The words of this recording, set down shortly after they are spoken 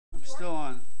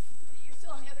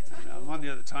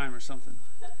got the time or something.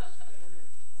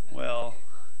 Well,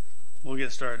 we'll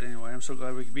get started anyway. I'm so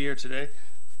glad we could be here today.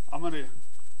 I'm going to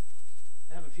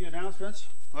have a few announcements.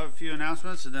 We'll have a few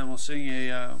announcements, and then we'll sing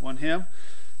one hymn,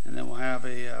 and then we'll have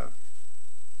a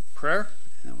prayer,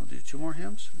 and then we'll do 2 more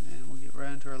hymns, and we'll get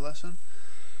right into our lesson.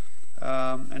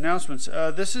 Announcements.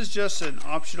 This is just an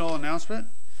optional announcement.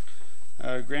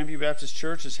 Grandview Baptist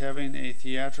Church is having a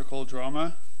theatrical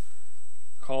drama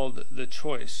called The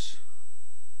Choice,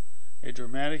 a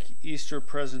dramatic Easter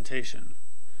presentation.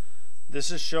 This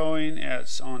is showing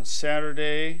on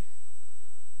Saturday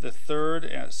the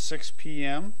 3rd at 6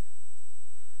 p.m.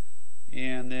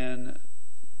 and then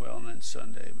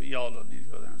Sunday, but y'all don't need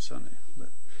to go there on Sunday. But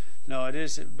no, it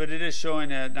is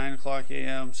showing at 9 o'clock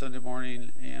a.m. Sunday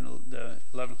morning and the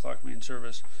 11 o'clock main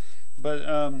service. But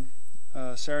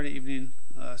Saturday evening,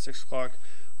 6 o'clock.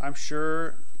 I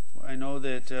know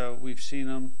that we've seen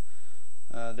them.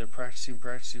 They're practicing.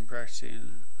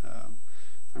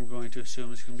 I'm going to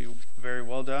assume it's going to be very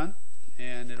well done,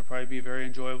 and it'll probably be very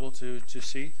enjoyable to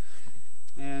see.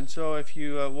 And so if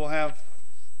you we'll have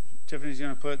Tiffany's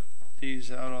going to put these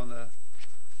out on the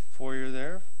foyer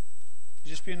there.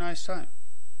 Just be a nice time.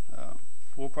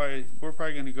 We're probably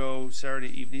going to go Saturday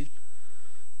evening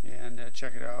and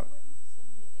check it out.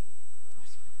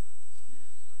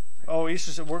 Oh,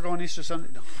 Easter! We're going Easter Sunday.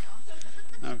 No,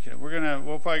 I'm kidding.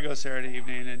 We'll probably go Saturday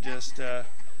evening and just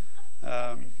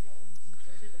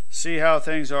see how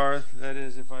things are. That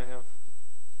is, if I have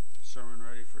a sermon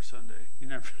ready for Sunday. You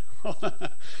never know.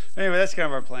 Anyway, that's kind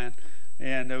of our plan,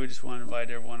 and we just want to invite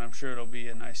everyone. I'm sure it'll be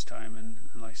a nice time, and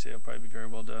like I say, it'll probably be very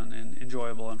well done and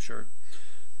enjoyable, I'm sure.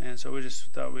 And so we just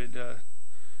thought we'd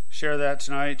share that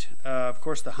tonight. Of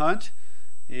course, the hunt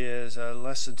is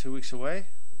less than 2 weeks away.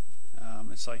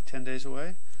 It's like 10 days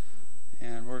away,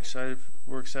 and we're excited.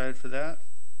 We're excited for that.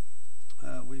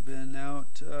 We've been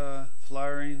out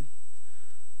flyering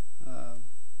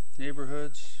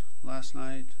neighborhoods last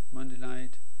night, Monday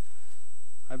night.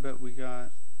 I bet we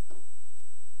got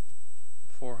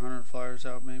 400 flyers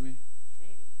out, maybe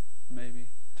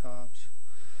tops.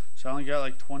 So I only got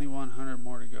like 2,100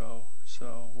 more to go.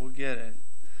 So we'll get it,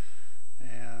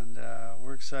 and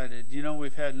we're excited.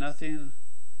 We've had nothing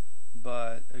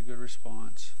but a good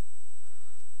response,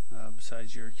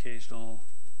 besides your occasional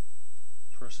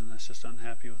person that's just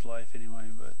unhappy with life anyway.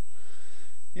 But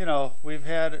we've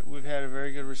had a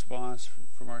very good response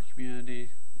from our community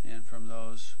and from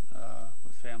those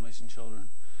with families and children,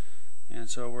 and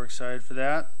so we're excited for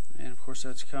that. And of course,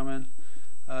 that's coming.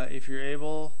 If you're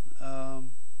able,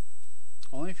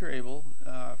 only if you're able,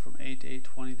 from 8 to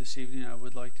 8:20 this evening, I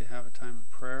would like to have a time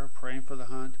of prayer, praying for the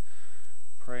hunt,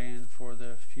 praying for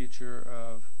the future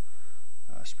of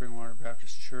Springwater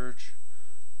Baptist Church.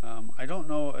 I don't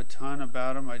know a ton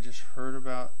about them. I just heard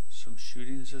about some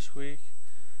shootings this week.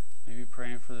 Maybe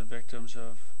praying for the victims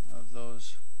of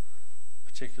those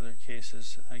particular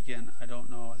cases. Again, I don't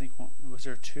know. I think was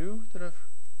there 2 or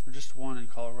just 1 in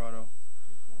Colorado?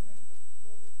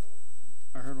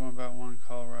 I heard about one in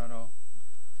Colorado,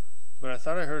 but I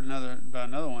thought I heard about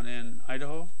another one in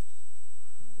Idaho.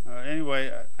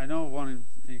 Anyway, I know one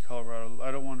in Colorado.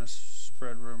 I don't want to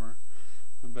spread rumor,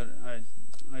 but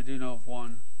I do know of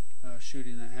one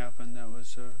shooting that happened that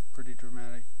was pretty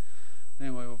dramatic.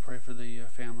 Anyway, we'll pray for the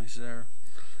families there.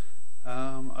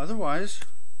 Otherwise,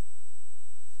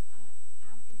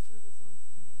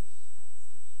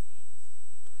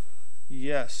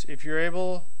 yes, if you're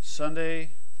able,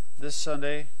 this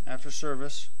Sunday after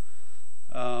service,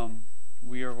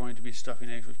 we are going to be stuffing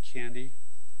eggs with candy.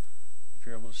 If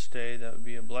you're able to stay, that would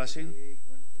be a blessing.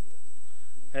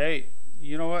 Hey,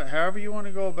 you know what? However you want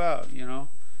to go about, What's the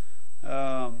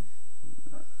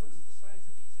size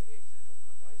of these eggs? I don't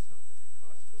want to buy something at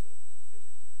Costco that won't fit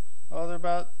in there. Oh, they're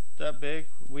about that big.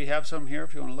 We have some here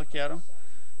if you want to look at them.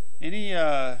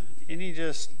 Any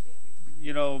just,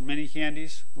 mini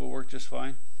candies will work just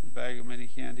fine. A bag of mini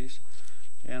candies.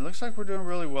 And it looks like we're doing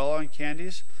really well on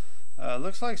candies.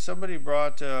 Looks like somebody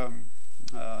brought some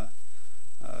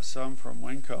from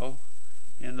Winco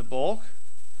in the bulk,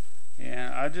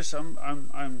 and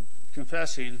I'm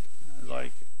confessing,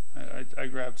 like I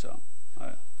grabbed some.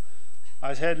 I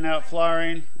was heading out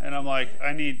flying, and I'm like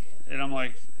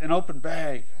an open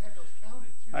bag. I had those counted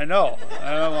too. I know,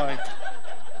 and I'm like,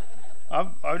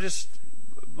 I just,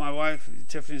 my wife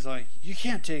Tiffany's like, you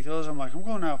can't take those. I'm like, I'm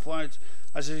going out flying.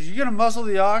 I said, you gonna muzzle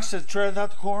the ox that treads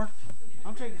out the corn?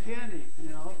 I'm taking candy,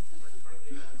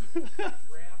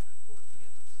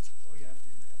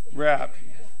 Wrapped.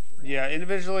 Yeah,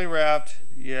 individually wrapped.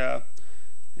 Yeah.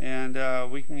 And I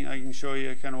can show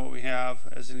you kind of what we have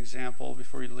as an example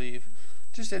before you leave.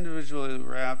 Just individually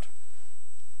wrapped.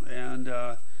 And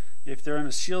if they're in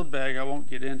a sealed bag, I won't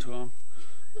get into them.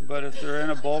 But if they're in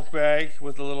a bulk bag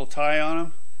with a little tie on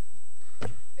them,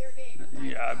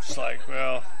 yeah, I'm just like,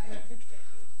 well,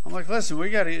 I'm like, listen, we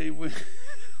got to.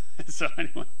 So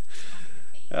anyway,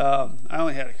 I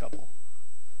only had a couple,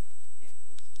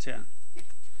 10,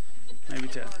 maybe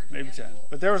 10,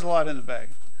 but there was a lot in the bag.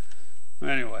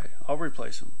 Anyway, I'll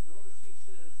replace them.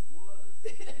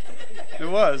 It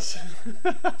was.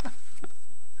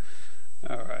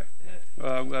 All right.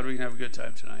 Well, I'm glad we can have a good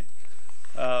time tonight.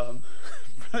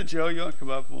 Brother Joe, you want to come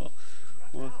up? Well,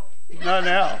 not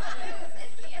now.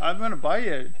 I'm going to buy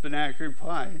you a banana cream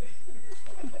pie.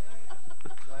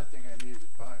 Last thing I need is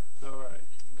pie. All right.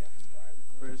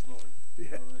 Praise the Lord.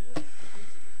 Yeah.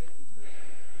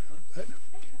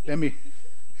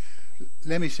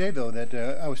 Let me say though that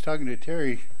I was talking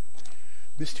to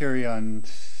Miss Terry on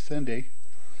Sunday,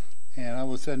 and all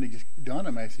of a sudden it just dawned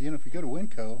on me. I said, if you go to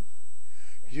Winco,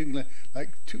 you can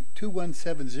like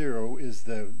 2170 is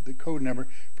the code number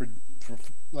for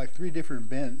like 3 different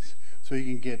bins, so you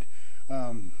can get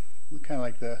kind of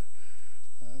like the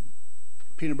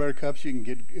peanut butter cups. You can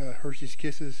get Hershey's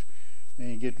Kisses,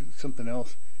 and you get something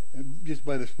else just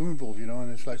by the spoonfuls,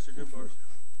 and it's like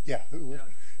yeah.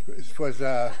 It was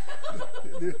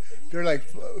they're like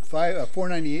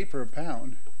 $4.98 for a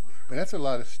pound, but that's a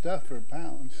lot of stuff for a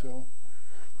pound. So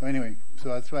anyway, so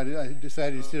that's why I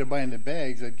decided instead of buying the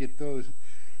bags, I'd get those.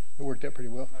 It worked out pretty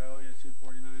well. I owe you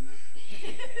 $2.49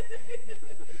 now.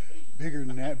 Bigger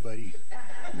than that, buddy.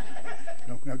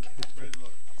 No kidding.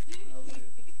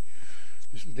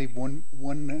 Just leave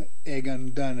one egg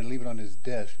undone and leave it on his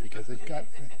desk because it got.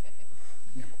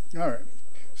 Yeah. All right,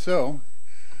 so.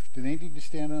 Do they need to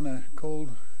stand on a cold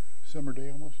summer day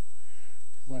almost?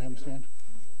 You want to have them stand?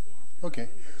 Okay.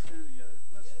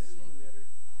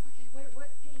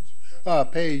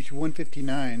 What page? Page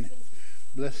 159.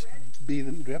 Blessed be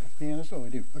the... Do we have a pianist? Oh, we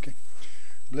do. Okay.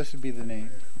 Blessed be the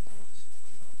name.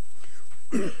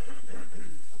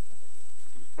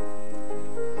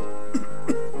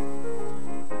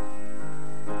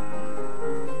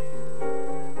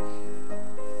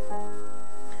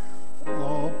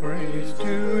 Praise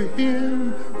to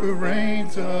him who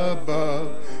reigns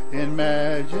above in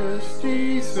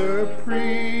majesty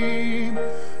supreme,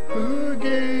 who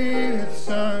gave his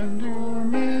son to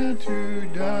man to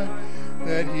die,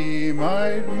 that he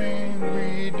might man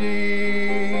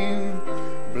redeem.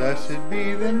 Blessed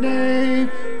be the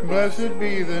name, blessed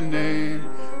be the name,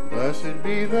 blessed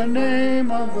be the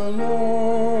name of the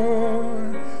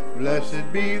Lord.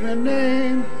 Blessed be the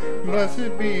name,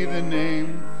 blessed be the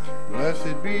name,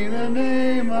 blessed be the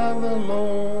name of the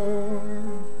Lord.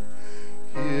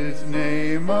 His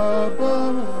name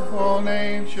above all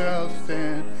names shall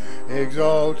stand,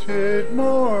 exalted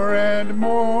more and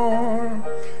more.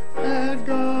 At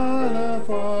God the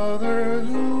Father's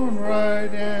own right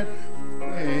hand,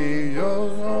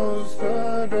 angels host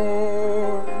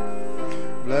adore.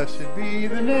 Blessed be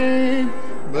the name,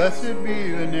 blessed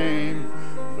be the name,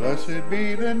 blessed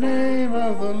be the name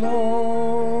of the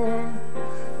Lord.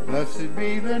 Blessed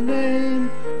be the name,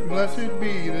 blessed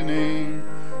be the name,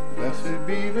 blessed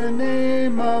be the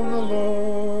name of the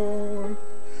Lord.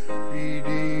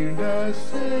 Redeemed us,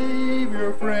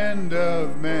 Savior, friend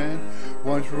of man,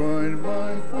 once ruined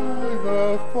by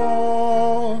the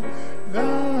fall.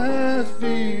 Thou hast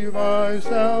devised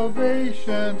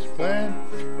salvation's plan,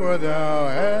 for thou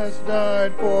hast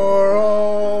died for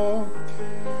all.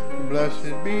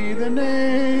 Blessed be the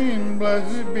name,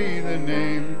 blessed be the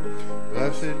name,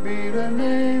 blessed be the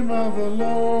name of the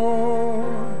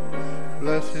Lord.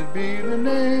 Blessed be the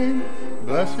name,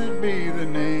 blessed be the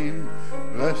name,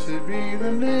 blessed be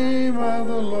the name of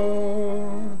the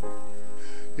Lord.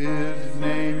 His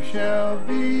name shall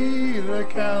be the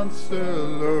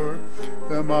Counselor,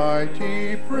 the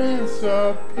mighty Prince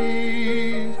of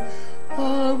Peace,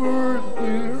 of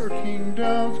earthly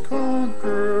kingdoms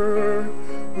conquered,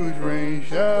 whose reign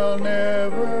shall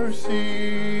never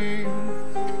cease.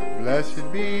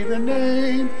 Blessed be the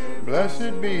name,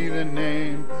 blessed be the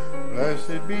name,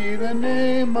 blessed be the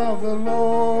name of the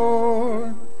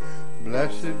Lord.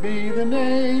 Blessed be the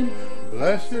name,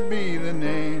 blessed be the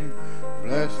name,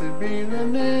 blessed be the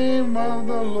name of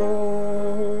the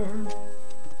Lord.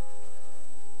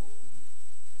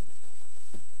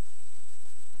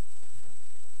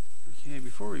 Okay,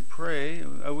 before we pray,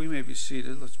 we may be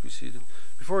seated. Let's be seated.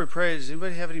 Before we pray, does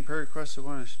anybody have any prayer requests they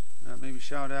want to maybe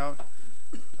shout out?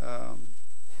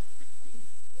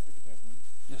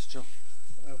 Yes, Joe.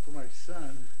 For my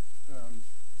son,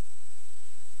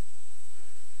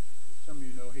 some of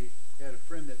you know he had a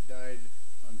friend that died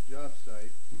on the job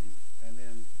site, and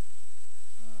then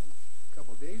a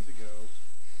couple of days ago,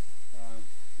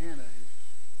 Hannah,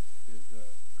 his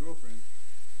girlfriend,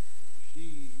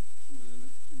 she was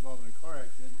involved in a car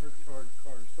accident. Her car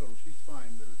is totaled. She's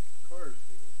fine, but her car is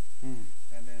totaled.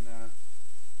 And then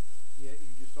he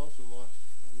just also lost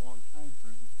a long time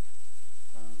friend.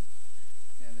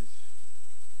 And it's,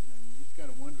 you just got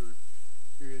to wonder,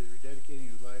 here he is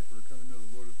rededicating his life or coming to the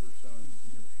Lord the first time,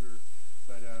 I'm never sure.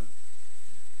 But,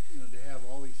 to have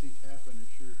all these things happen, it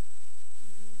sure,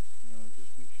 it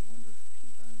just makes you wonder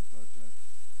sometimes about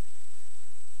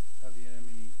how the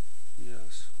enemy,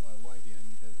 Yes. why the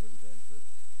enemy does what he does, but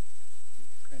you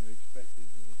kind of expect it,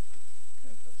 but it's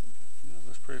kind of tough sometimes. Yeah,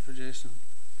 let's pray for Jason.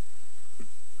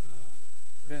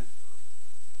 Ben.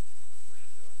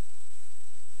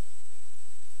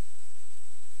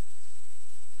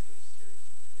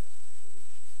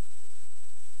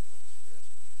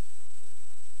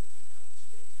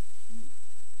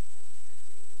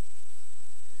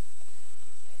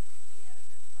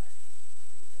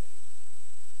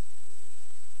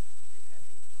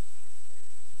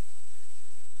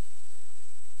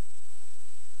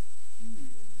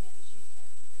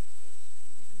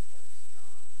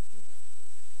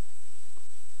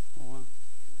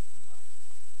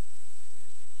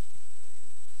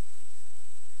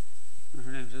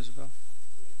 Her name's Isabel. Is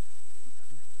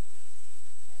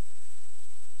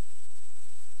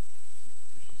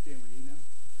she staying with you now?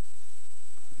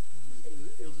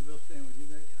 Is Isabel staying with you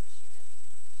guys?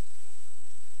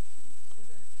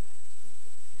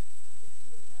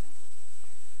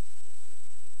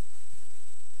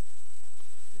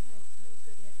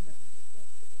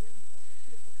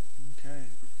 Okay.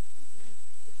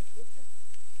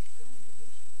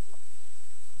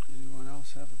 Anyone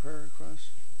else have a prayer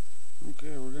request?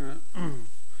 Okay, we're gonna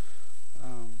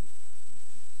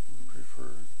pray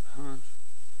for Hunt.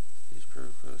 These prayer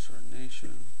requests, our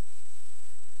nation,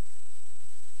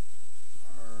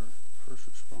 our first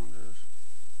responders,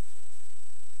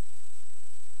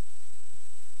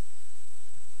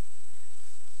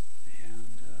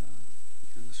 and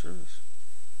the service.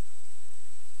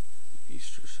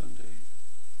 Easter Sunday.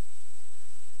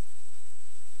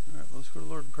 All right, let's go to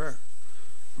the Lord in prayer.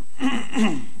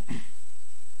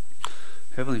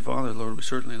 Heavenly Father, Lord, we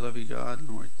certainly love you, God.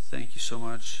 Lord, thank you so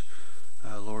much,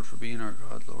 Lord, for being our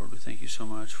God. Lord, we thank you so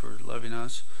much for loving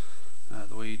us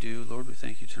the way you do. Lord, we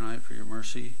thank you tonight for your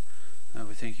mercy.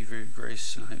 We thank you for your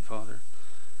grace tonight, Father.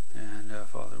 And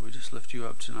Father, we just lift you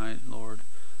up tonight, Lord,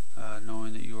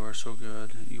 knowing that you are so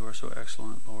good, you are so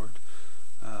excellent, Lord.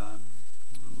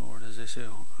 Lord, as they say,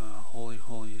 holy,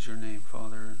 holy is your name,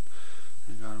 Father.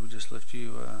 And God, we just lift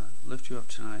you up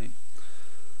tonight.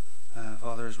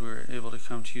 Father, as we're able to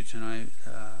come to you tonight,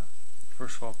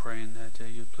 first of all, praying that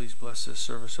you'd please bless this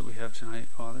service that we have tonight,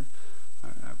 Father.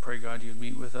 I pray, God, you'd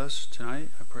meet with us tonight.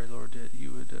 I pray, Lord, that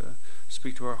you would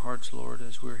speak to our hearts, Lord,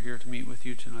 as we're here to meet with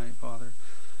you tonight, Father.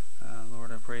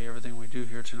 Lord, I pray everything we do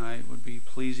here tonight would be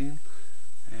pleasing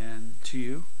and to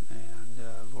you, and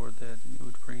Lord, that it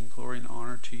would bring glory and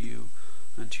honor to you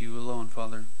and to you alone,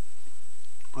 Father.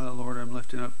 Lord, I'm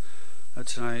lifting up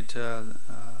tonight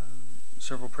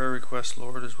several prayer requests,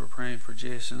 Lord, as we're praying for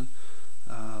Jason,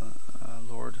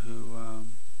 Lord, who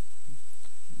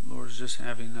Lord is just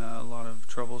having a lot of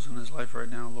troubles in his life right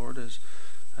now, Lord, as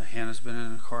Hannah's been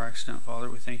in a car accident, Father.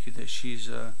 We thank you that she's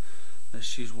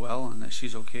well and that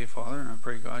she's okay, Father, and I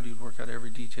pray, God, you'd work out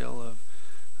every detail of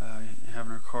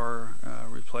having her car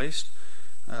replaced,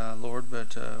 Lord,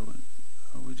 but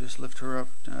we just lift her up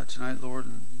tonight, Lord,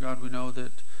 and God, we know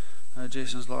that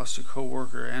Jason's lost a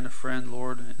co-worker and a friend,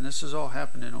 Lord, and this has all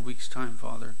happened in a week's time,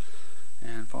 Father.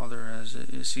 And Father, as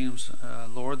it seems,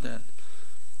 Lord, that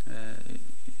it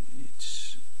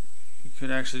could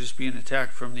actually just be an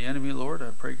attack from the enemy, Lord.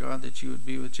 I pray, God, that you would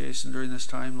be with Jason during this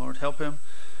time, Lord. Help him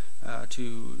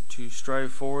to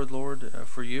strive forward, Lord,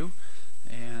 for you,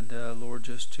 and Lord,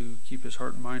 just to keep his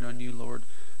heart and mind on you, Lord.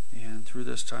 And through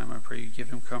this time, I pray you give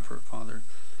him comfort, Father.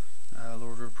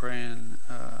 Lord, we're praying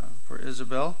for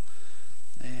Isabel,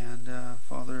 and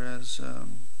Father, as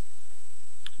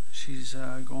she's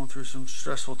going through some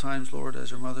stressful times, Lord,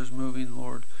 as her mother's moving,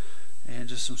 Lord, and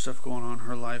just some stuff going on in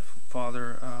her life,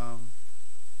 Father,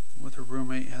 with her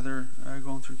roommate Heather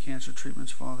going through cancer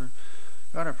treatments, Father.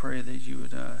 God, I pray that you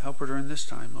would help her during this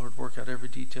time, Lord, work out every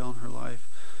detail in her life.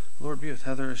 Lord, be with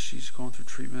Heather as she's going through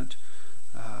treatment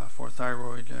for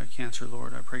thyroid cancer,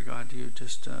 Lord. I pray, God, you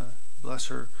just bless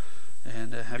her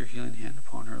and have your healing hand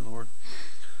upon her, Lord.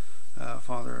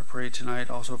 Father, I pray tonight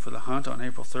also for the hunt on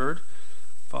April 3rd.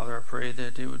 Father, I pray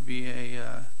that it would be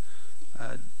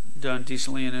done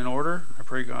decently and in order. I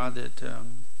pray, God, that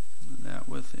that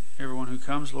with everyone who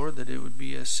comes, Lord, that it would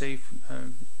be a safe,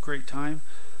 great time,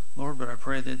 Lord. But I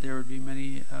pray that there would be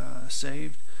many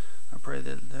saved. I pray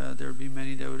that there would be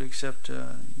many that would accept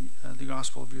the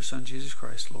gospel of your Son, Jesus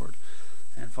Christ, Lord.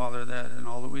 And Father, that in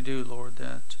all that we do, Lord,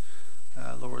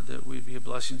 Lord, that we'd be a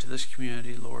blessing to this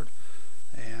community, Lord.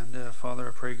 And Father,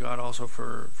 I pray, God, also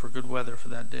for good weather for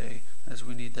that day, as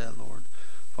we need that, Lord.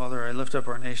 Father, I lift up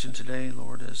our nation today,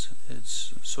 Lord, as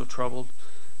it's so troubled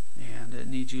and it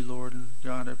needs you, Lord. And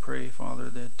God, I pray, Father,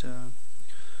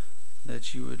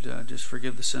 that you would just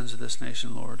forgive the sins of this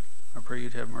nation, Lord. I pray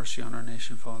you'd have mercy on our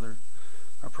nation, Father.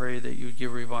 I pray that you would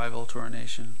give revival to our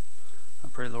nation. I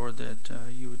pray, Lord, that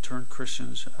you would turn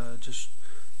Christians just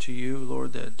to you,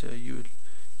 Lord, that you would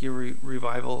give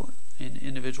revival in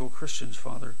individual Christians,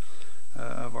 Father,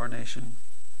 of our nation.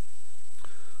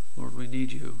 Lord, we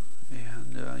need you,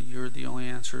 and you're the only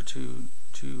answer to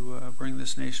bring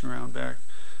this nation around back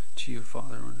to you,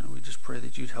 Father. And we just pray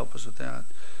that you'd help us with that.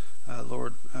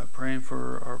 Lord, praying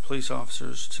for our police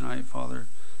officers tonight, Father,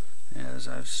 as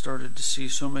I've started to see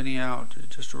so many out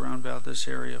just around about this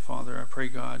area, Father. I pray,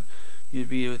 God, you'd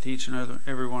be with each and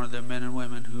every one of them, men and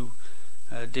women who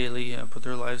daily put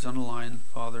their lives on the line,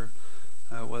 Father,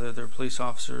 whether they're police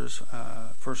officers,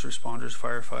 first responders,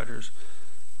 firefighters.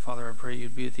 Father, I pray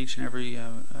you'd be with each and every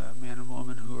man and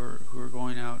woman who are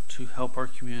going out to help our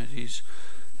communities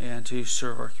and to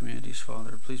serve our communities,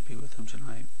 Father. Please be with them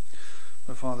tonight.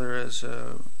 But Father, as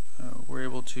we're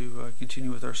able to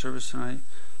continue with our service tonight,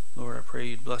 Lord, I pray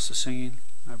you'd bless the singing.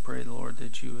 I pray, Lord,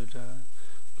 that you would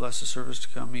bless the service to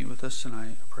come meet with us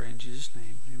tonight. I pray in Jesus'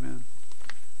 name. Amen.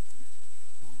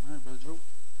 All right, Brother Joe.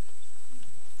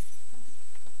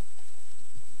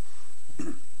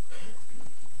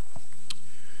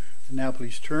 Now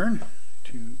please turn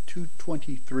to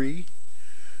 223,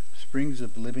 Springs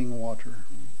of Living Water.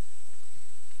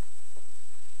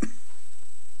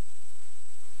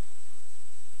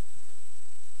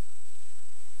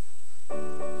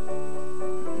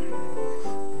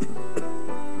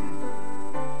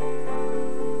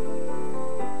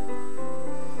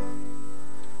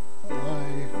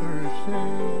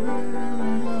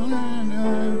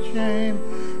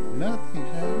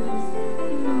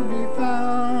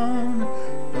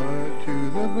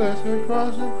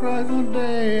 Across the Christ one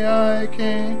day I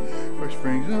came, where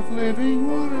springs of living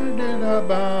water did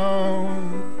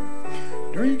abound.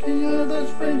 Drinking of the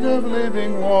springs of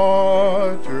living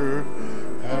water,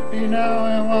 happy now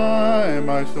am I,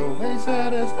 my soul is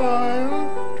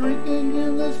satisfied. Drinking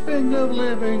in the springs of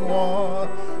living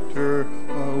water,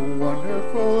 a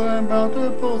wonderful and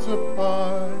bountiful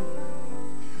supply.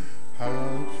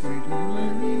 How sweet is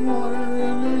living water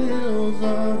in the hills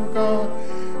of God,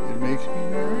 makes me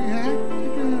very happy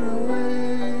to turn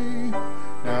away.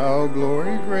 Now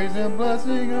glory, grace, and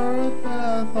blessing are a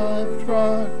path I've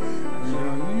trod,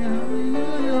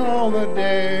 all the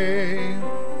day.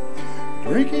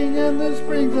 Drinking in the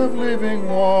springs of living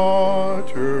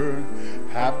water,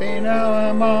 happy now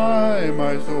am I,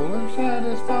 my soul is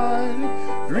satisfied.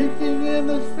 Drinking in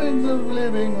the springs of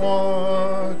living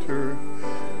water,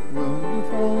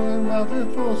 wonderful and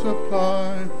bountiful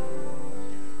supply.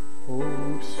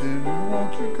 Oh, sinner,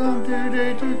 won't you come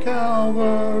today to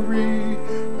Calvary?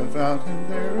 The fountain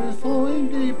there is flowing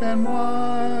deep and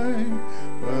wide.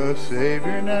 The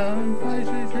Savior now invites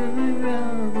you to be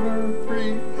ever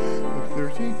free, the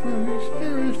thirsty through His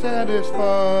Spirit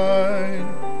satisfied.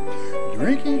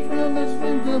 Drinking from the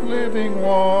springs of living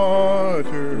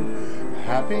water,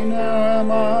 happy now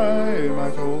am I, my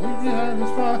soul is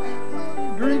satisfied.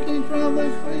 Drinking from the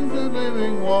springs of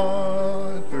living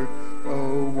water,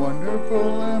 a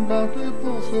wonderful and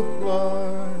bountiful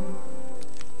supply.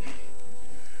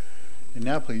 And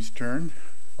now please turn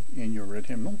in your red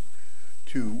hymnal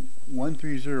to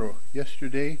 130,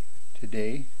 Yesterday,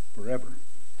 Today, Forever.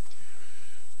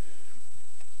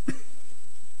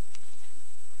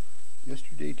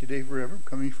 Yesterday, Today, Forever,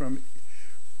 coming from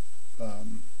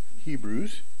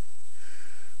Hebrews.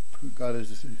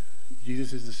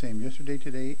 Jesus is the same yesterday,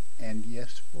 today, and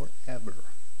yes, forever.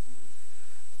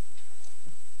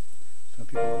 Some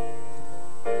people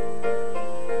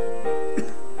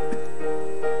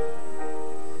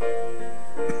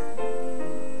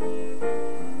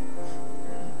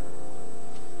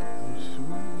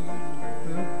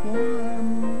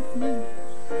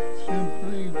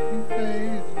simply through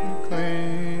faith you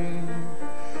claim.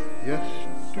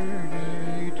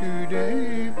 Yesterday,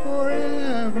 today,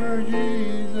 forever,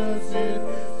 Jesus is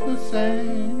the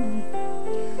same.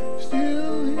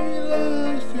 Still He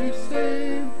lives to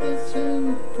save the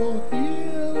sinful,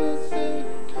 heal the sick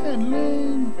and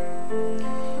lame.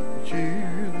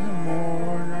 Cheer the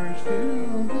mourners,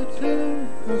 still the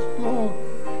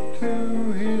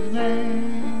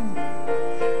name.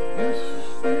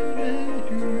 Yesterday,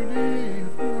 today,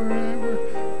 forever,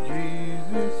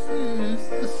 Jesus is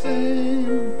the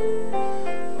same.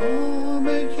 All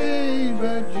may change,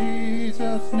 but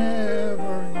Jesus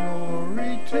never.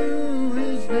 Glory to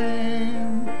his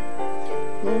name.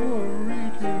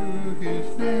 Glory to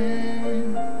his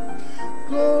name.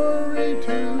 Glory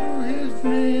to his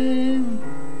name.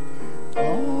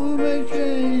 All may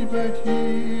change, but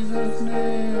Jesus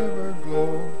never.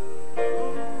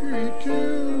 Glory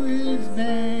to his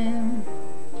name.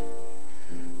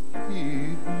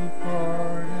 He who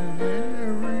pardoned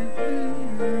every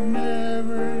fear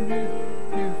never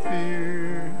did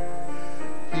fear.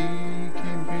 He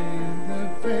can be the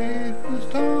faithless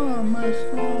Thomas,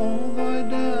 all thy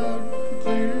doubt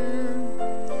clear.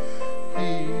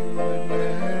 He would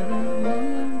let a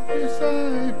loved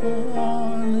disciple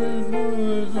on his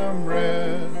bosom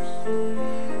rest.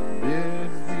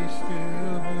 Bid be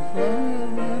still with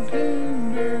love and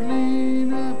tender lean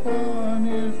upon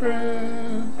his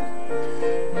breast.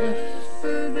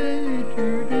 Yesterday,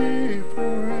 today,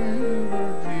 forever,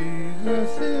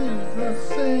 Jesus is the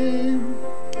same.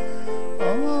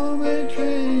 All may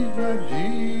change, but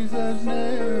Jesus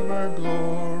never.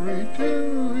 Glory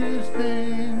to his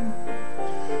name.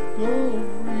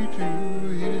 Glory to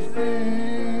his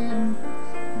name.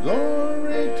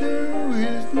 Glory to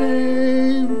his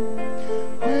name.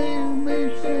 I may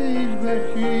change, but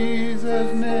Jesus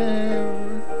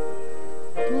never.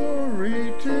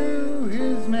 Glory to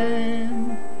his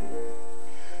name.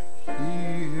 He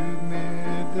who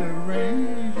made the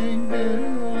raging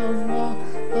billows walk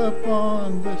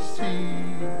upon the sea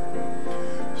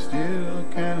still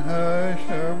can hush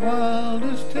our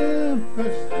wildest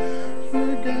tempest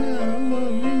through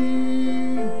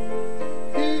Galilee.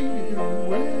 He who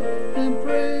wept and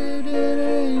prayed in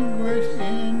anguish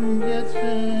in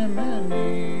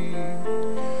Gethsemane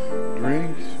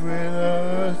drinks with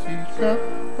us each cup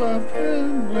of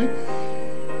trembling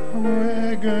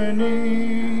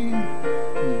agony.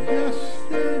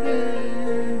 Yesterday,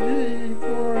 today,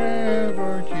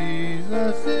 forever,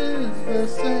 Jesus is the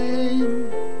same.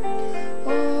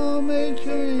 All may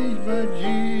change, but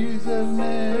Jesus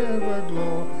never.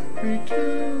 Glory to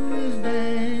his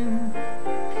name.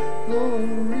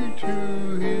 Glory to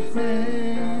his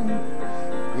name.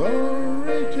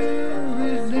 Glory to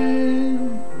his name.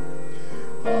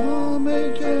 All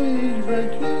may change,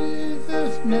 but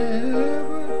Jesus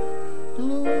never.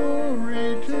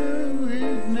 Glory to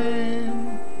his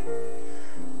name.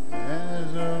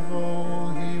 As of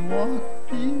old he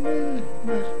walked, he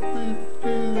witnessed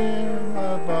to them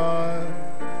abide.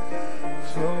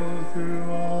 So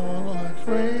through all life's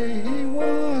way he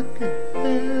walketh,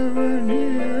 ever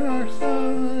near our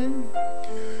side.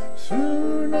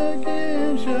 Soon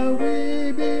again shall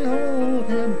we behold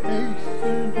him,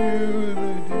 hasten to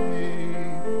the day.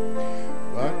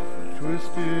 But 'twill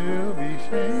still be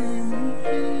shame of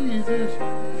Jesus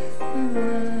who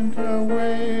went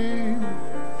away.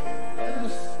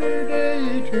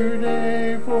 Yesterday,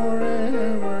 today,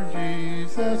 forever,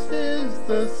 Jesus is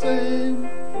the same.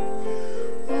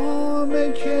 All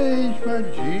may change,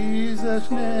 but Jesus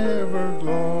never.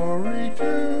 Glory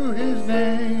to his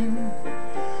name.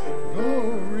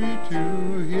 Glory to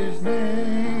his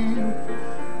name.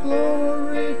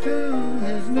 Glory to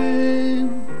his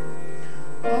name.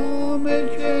 All may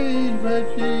change,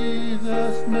 but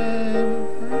Jesus never.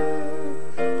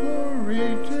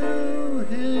 Glory to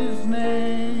his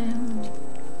name.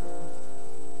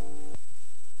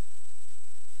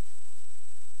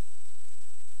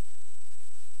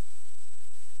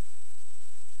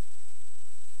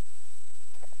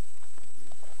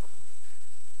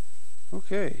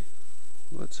 Okay,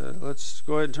 let's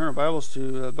go ahead and turn our Bibles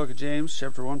to the book of James,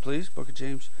 chapter 1, please. Book of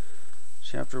James,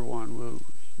 chapter 1.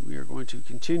 We are going to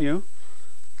continue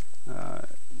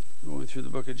going through the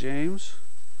book of James,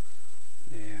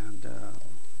 and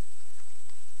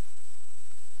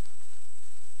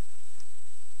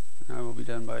I will be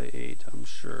done by 8, I'm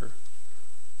sure.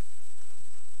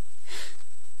 If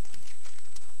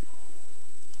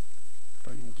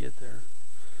I can get there.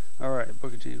 All right,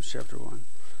 book of James, chapter 1.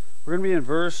 We're going to be in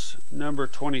verse number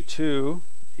 22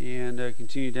 and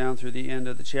continue down through the end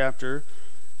of the chapter.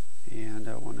 And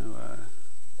I want to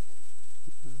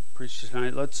preach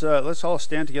tonight. Let's all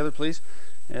stand together, please,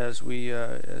 as we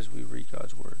read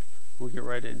God's word. We'll get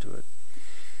right into it.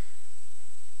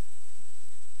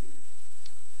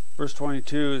 Verse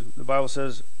 22, the Bible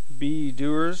says, "Be ye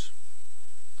doers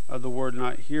of the word,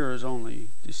 not hearers only,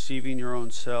 deceiving your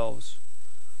own selves.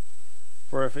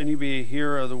 For if any be a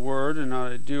hearer of the word, and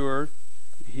not a doer,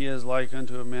 he is like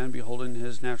unto a man beholding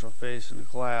his natural face in a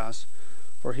glass.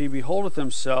 For he beholdeth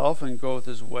himself, and goeth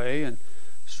his way, and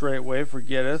straightway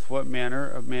forgetteth what manner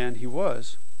of man he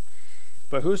was.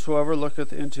 But whosoever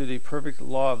looketh into the perfect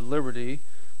law of liberty,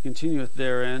 continueth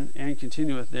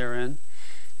therein,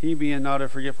 he being not a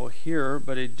forgetful hearer,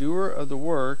 but a doer of the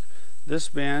work,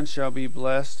 this man shall be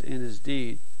blessed in his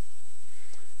deed.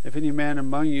 If any man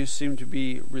among you seem to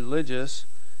be religious,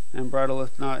 and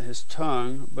bridleth not his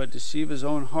tongue, but deceive his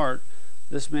own heart,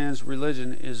 this man's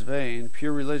religion is vain.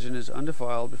 Pure religion is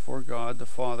undefiled before God the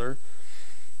Father.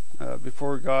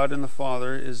 Before God and the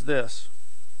Father is this.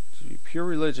 Pure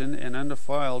religion and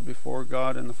undefiled before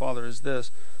God and the Father is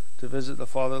this: to visit the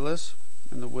fatherless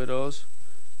and the widows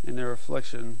in their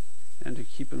affliction, and to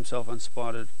keep himself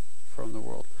unspotted from the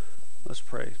world. Let's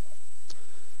pray.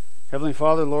 Heavenly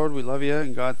Father, Lord, we love you,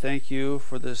 and God, thank you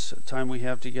for this time we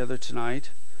have together tonight.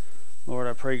 Lord,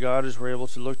 I pray, God, as we're able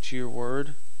to look to your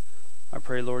word, I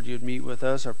pray, Lord, you'd meet with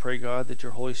us. I pray, God, that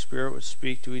your Holy Spirit would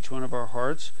speak to each one of our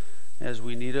hearts as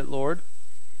we need it, Lord.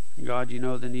 God, you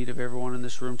know the need of everyone in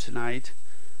this room tonight.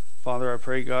 Father, I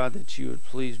pray, God, that you would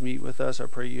please meet with us. I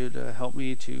pray you'd help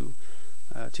me to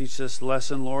teach this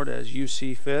lesson, Lord, as you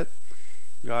see fit.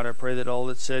 God, I pray that all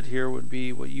that's said here would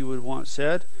be what you would want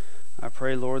said. I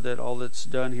pray, Lord, that all that's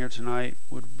done here tonight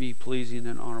would be pleasing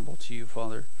and honorable to you,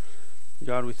 Father.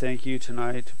 God, we thank you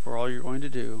tonight for all you're going to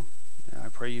do. I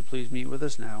pray you please meet with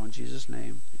us now. In Jesus'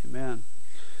 name, amen.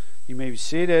 You may be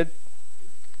seated.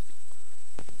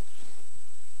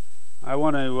 I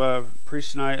want to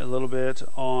preach tonight a little bit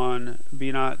on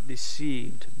be not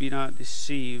deceived. Be not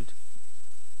deceived.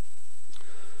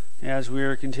 As we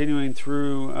are continuing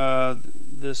through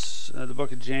the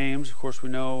book of James, of course we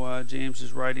know James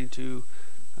is writing to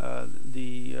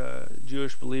the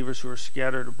Jewish believers who are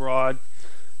scattered abroad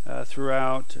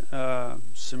throughout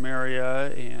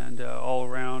Samaria and all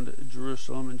around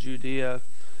Jerusalem and Judea,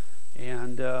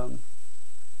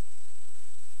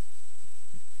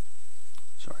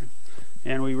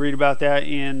 and we read about that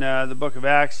in the book of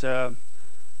Acts.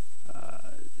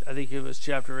 I think it was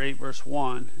chapter 8, verse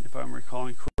 1, if I'm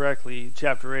recalling correctly.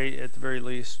 Chapter 8, at the very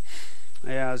least,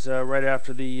 as right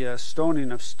after the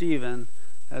stoning of Stephen,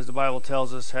 as the Bible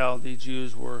tells us how the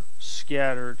Jews were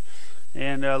scattered.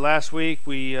 And last week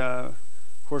we, of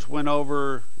course, went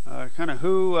over kind of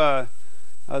who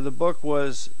the book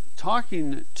was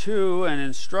talking to and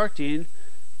instructing,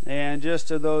 and just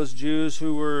to those Jews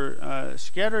who were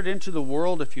scattered into the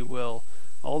world, if you will.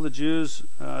 All the Jews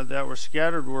that were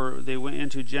scattered they went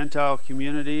into Gentile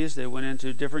communities. They went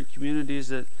into different communities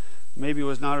that maybe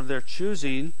was not of their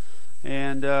choosing,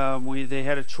 and they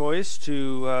had a choice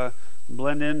to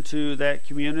blend into that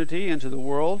community, into the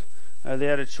world. They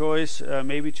had a choice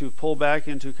maybe to pull back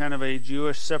into kind of a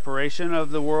Jewish separation of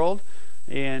the world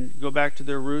and go back to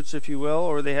their roots, if you will,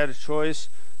 or they had a choice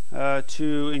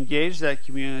to engage that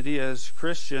community as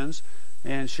Christians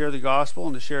and share the gospel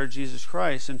and to share Jesus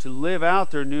Christ and to live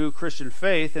out their new Christian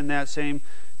faith in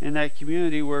that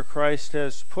community where Christ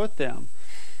has put them.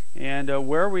 And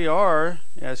where we are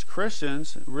as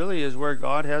Christians really is where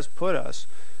God has put us.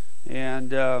 And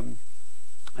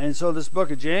so this book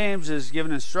of James is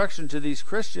giving instruction to these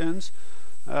Christians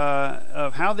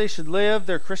of how they should live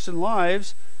their Christian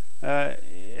lives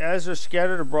as they're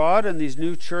scattered abroad in these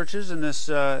new churches in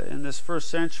this first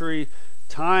century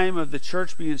time of the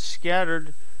church being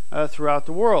scattered throughout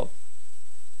the world.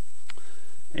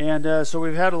 And so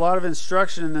we've had a lot of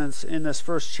instruction in this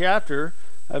first chapter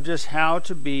of just how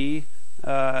to be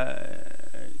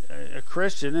a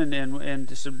Christian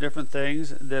and some different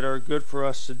things that are good for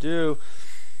us to do.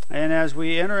 And as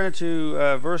we enter into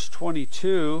verse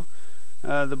 22,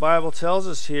 the Bible tells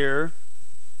us here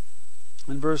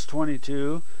in verse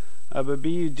 22, but be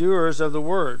ye doers of the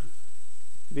word.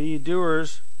 Be ye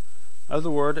doers of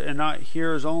the word, and not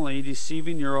hearers only,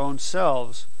 deceiving your own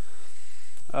selves.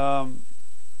 I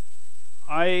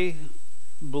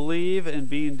believe in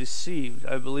being deceived.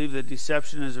 I believe that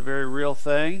deception is a very real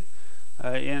thing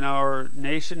in our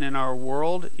nation, in our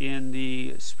world, in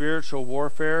the spiritual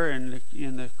warfare, and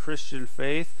in the Christian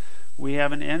faith. We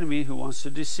have an enemy who wants to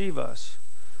deceive us.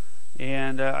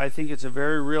 And I think it's a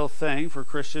very real thing for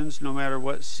Christians, no matter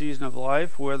what season of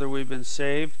life, whether we've been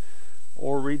saved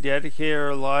or rededicate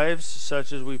our lives,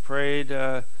 such as we prayed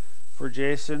for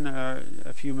Jason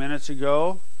a few minutes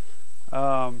ago,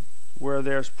 where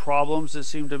there's problems that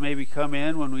seem to maybe come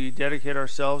in when we dedicate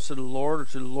ourselves to the Lord or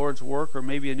to the Lord's work, or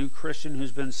maybe a new Christian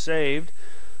who's been saved,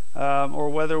 or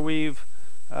whether we've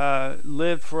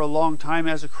lived for a long time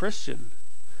as a Christian.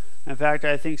 In fact,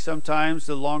 I think sometimes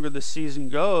the longer the season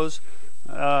goes,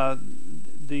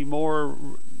 the more,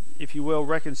 if you will,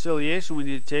 reconciliation we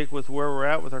need to take with where we're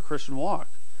at with our Christian walk.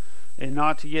 and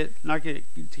not to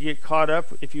get caught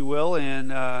up, if you will,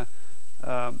 in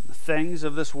things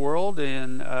of this world,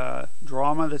 and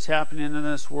drama that's happening in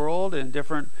this world, and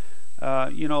different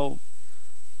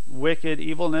wicked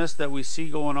evilness that we see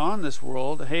going on in this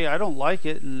world. Hey, I don't like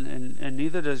it, and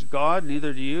neither does God,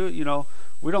 neither do you.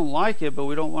 We don't like it, but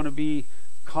we don't want to be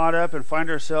caught up and find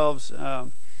ourselves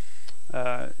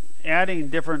adding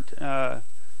different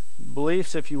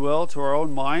beliefs, if you will, to our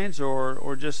own minds,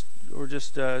 or just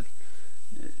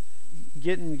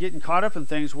getting caught up in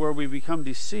things where we become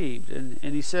deceived. And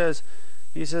he says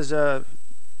in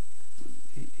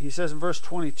verse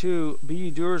 22, "Be ye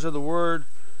doers of the word,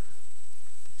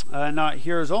 not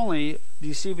hearers only,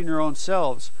 deceiving your own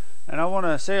selves." And I want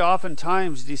to say,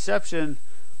 oftentimes deception,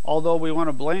 although we want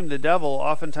to blame the devil,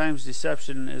 oftentimes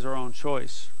deception is our own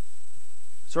choice.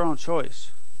 It's our own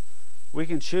choice. We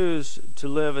can choose to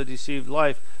live a deceived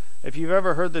life. If you've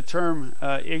ever heard the term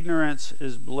ignorance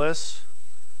is bliss,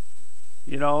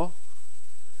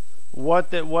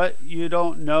 what you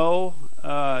don't know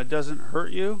doesn't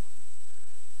hurt you.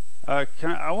 I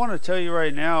want to tell you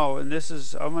right now, and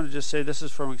I'm going to just say this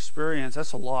is from experience,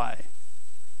 that's a lie.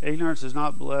 Ignorance is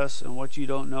not bliss, and what you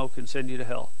don't know can send you to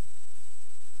hell.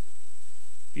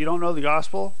 If you don't know the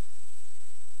gospel,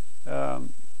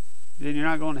 then you're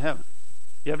not going to heaven.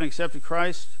 You haven't accepted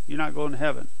Christ, you're not going to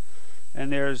heaven.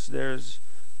 And there's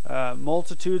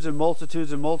multitudes and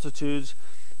multitudes and multitudes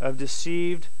of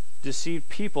deceived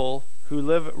people who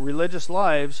live religious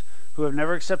lives who have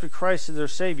never accepted Christ as their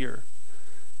Savior.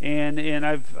 And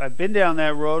I've been down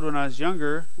that road when I was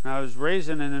younger. I was raised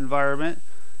in an environment,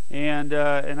 and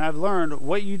I've learned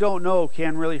what you don't know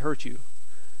can really hurt you.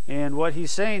 And what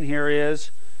he's saying here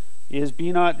is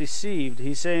be not deceived.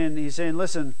 He's saying,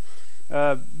 listen,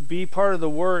 be part of the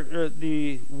word.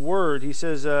 He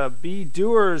says, be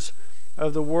doers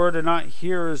of the word and not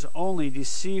hearers only,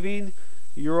 deceiving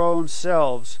your own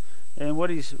selves. And what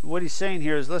he's saying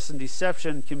here is, listen,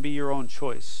 deception can be your own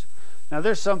choice. Now,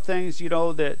 there's some things,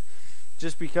 that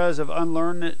just because of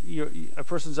a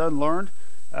person's unlearned,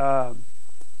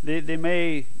 they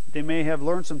may have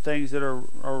learned some things that are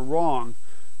wrong.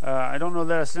 I don't know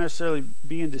that it's necessarily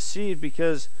being deceived,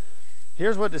 because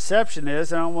here's what deception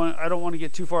is. And I don't want to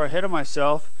get too far ahead of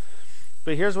myself,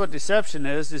 but here's what deception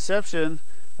is. Deception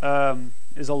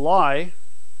is a lie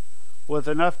with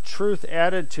enough truth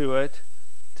added to it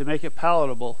to make it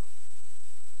palatable,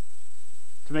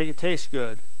 to make it taste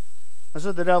good. That's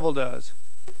what the devil does.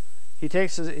 He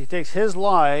takes his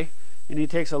lie, and he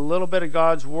takes a little bit of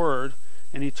God's word,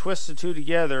 and he twists the two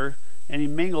together, and he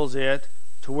mingles it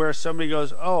to where somebody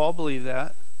goes, "Oh, I'll believe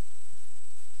that.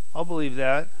 I'll believe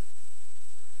that."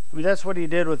 I mean, that's what he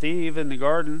did with Eve in the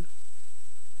garden,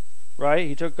 right?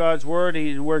 He took God's word,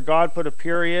 and where God put a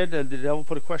period, the devil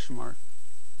put a question mark.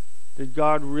 Did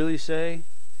God really say?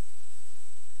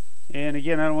 And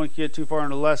again, I don't want to get too far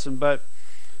into the lesson, but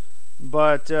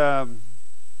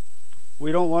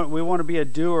we want to be a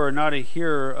doer, not a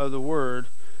hearer of the word.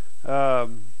 I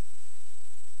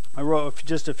wrote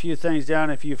just a few things down.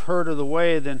 If you've heard of the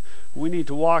way, then we need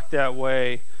to walk that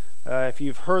way. If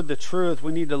you've heard the truth,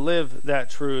 we need to live that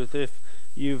truth. If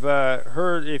you've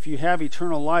if you have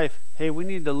eternal life, hey, we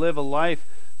need to live a life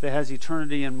that has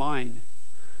eternity in mind.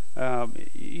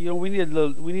 We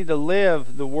need to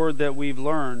live the word that we've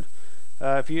learned.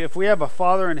 If we have a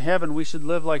Father in heaven, we should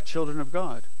live like children of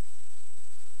God.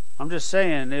 I'm just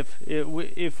saying,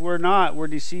 if we're not, we're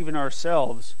deceiving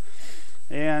ourselves.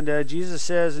 And Jesus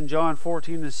says in John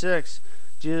 14:6,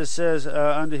 Jesus says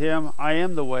unto him, "I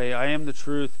am the way, I am the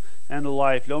truth, and the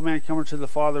life. No man cometh to the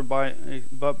Father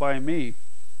but by me."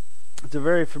 It's a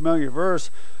very familiar verse,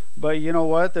 but you know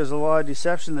what? There's a lot of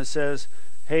deception that says,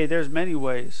 hey, there's many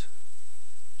ways.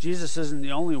 Jesus isn't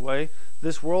the only way.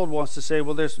 This world wants to say,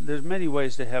 well, there's many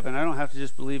ways to heaven. I don't have to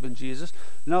just believe in Jesus.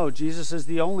 No, Jesus is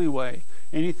the only way.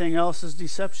 Anything else is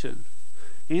deception.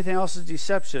 Anything else is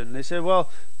deception. They say, well,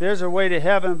 there's a way to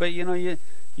heaven, but you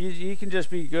can just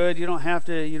be good. You don't have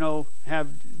to, have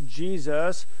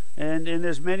Jesus. And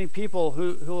there's many people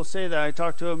who will say that. I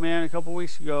talked to a man a couple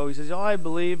weeks ago. He says, "Oh, I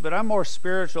believe, but I'm more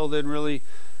spiritual than really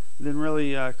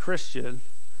Christian."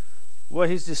 Well,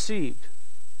 he's deceived.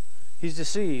 He's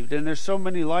deceived, and there's so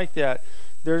many like that.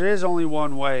 There is only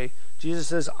one way. Jesus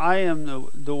says, "I am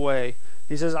the way."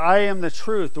 He says, "I am the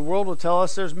truth." The world will tell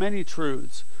us there's many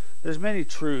truths. There's many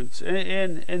truths,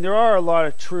 and there are a lot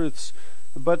of truths,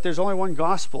 but there's only one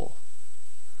gospel.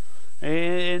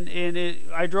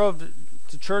 I drove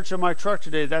to church in my truck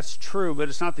today. That's true, but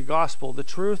it's not the gospel. The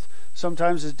truth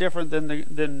sometimes is different than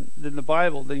the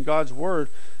Bible, than God's word.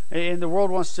 And the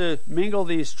world wants to mingle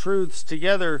these truths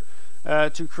together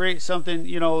to create something,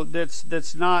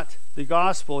 that's not the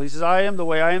gospel. He says, I am the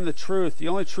way, I am the truth. The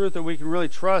only truth that we can really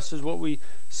trust is what we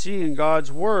see in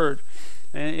God's word.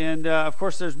 And of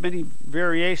course, there's many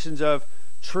variations of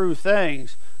true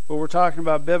things, but we're talking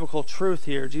about biblical truth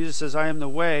here. Jesus says, I am the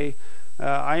way,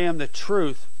 I am the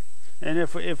truth. And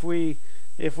if we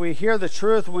hear the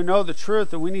truth, we know the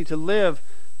truth, and we need to live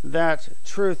that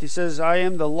truth. He says, I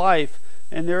am the life,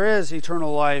 and there is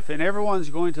eternal life, and everyone's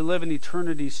going to live in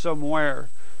eternity somewhere.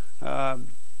 I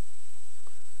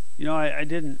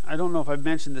don't know if I've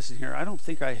mentioned this in here. I don't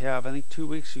think I have. I think 2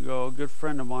 weeks ago, a good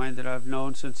friend of mine that I've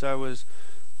known since I was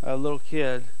a little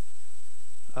kid,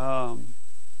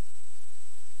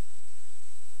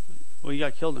 he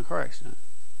got killed in a car accident.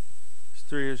 He's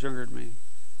 3 years younger than me.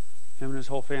 Him and his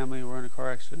whole family were in a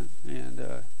car accident, and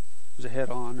it was a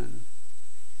head-on, and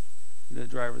the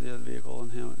driver of the other vehicle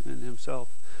and him and himself.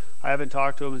 I haven't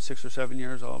talked to him in 6 or 7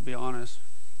 years, I'll be honest.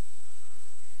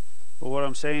 But what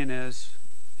I'm saying is,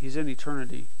 he's in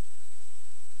eternity.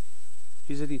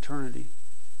 He's in eternity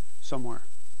somewhere.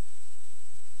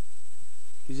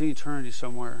 He's in eternity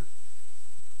somewhere.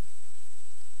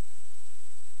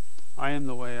 I am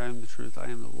the way, I am the truth, I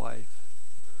am the life.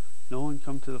 No one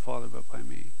come to the Father but by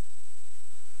me.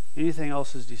 Anything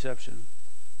else is deception.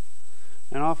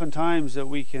 And oftentimes that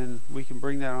we can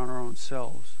bring that on our own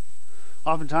selves.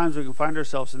 Oftentimes we can find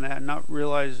ourselves in that and not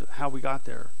realize how we got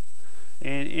there.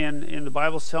 And the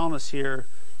Bible's telling us here,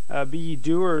 be ye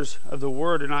doers of the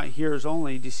word and not hearers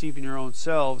only, deceiving your own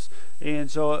selves. And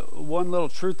so one little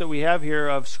truth that we have here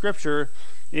of Scripture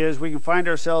is we can find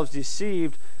ourselves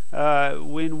deceived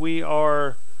when we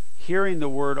are hearing the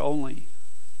word only.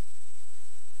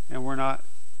 And we're not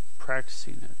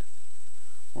practicing it.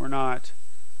 We're not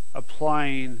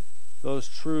applying those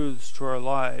truths to our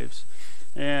lives.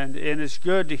 And it's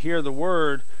good to hear the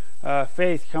word.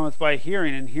 Faith cometh by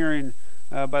hearing, and hearing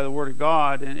by the word of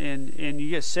God. And you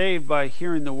get saved by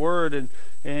hearing the word,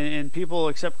 and people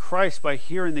accept Christ by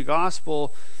hearing the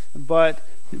gospel. But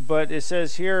it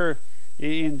says here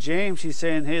in James, he's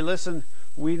saying, hey, listen,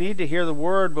 we need to hear the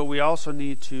word, but we also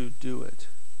need to do it.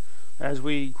 As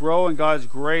we grow in God's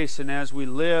grace, and as we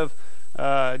live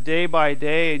day by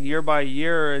day and year by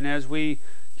year, and as we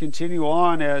continue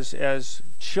on as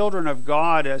children of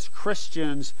God, as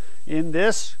Christians in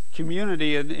this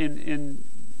community in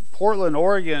Portland,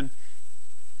 Oregon,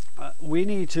 we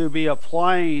need to be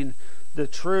applying the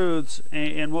truths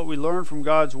and what we learn from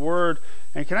God's Word.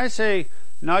 And can I say,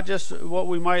 not just what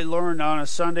we might learn on a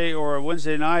Sunday or a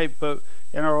Wednesday night, but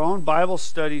in our own Bible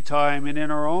study time and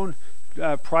in our own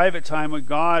private time with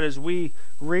God, as we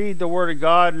read the Word of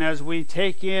God and as we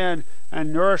take in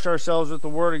and nourish ourselves with the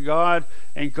Word of God,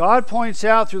 and God points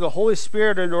out through the Holy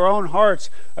Spirit into our own hearts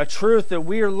a truth that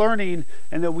we are learning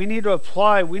and that we need to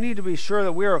apply. We need to be sure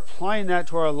that we are applying that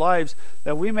to our lives,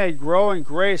 that we may grow in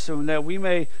grace and that we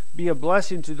may be a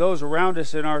blessing to those around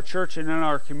us in our church and in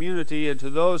our community, and to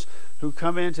those who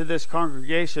come into this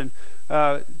congregation,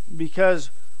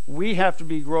 because we have to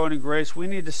be growing in grace. We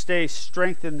need to stay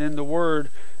strengthened in the Word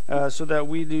so that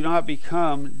we do not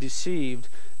become deceived,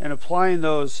 and applying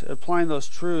those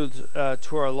truths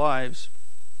to our lives.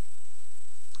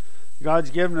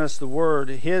 God's given us the Word,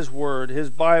 His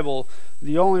Bible,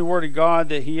 the only Word of God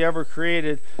that He ever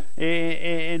created,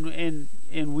 and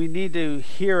we need to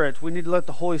hear it. We need to let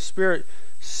the Holy Spirit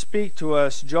speak to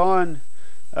us. 1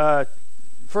 John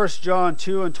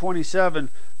 2:27,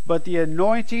 but the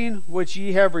anointing which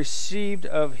ye have received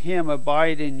of Him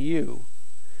abide in you,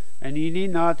 and ye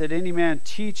need not that any man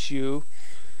teach you,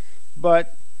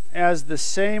 but as the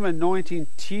same anointing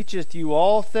teacheth you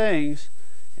all things,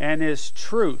 and is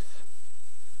truth,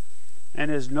 and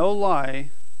is no lie,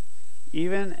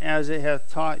 even as it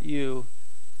hath taught you,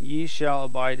 ye shall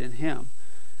abide in Him.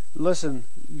 Listen,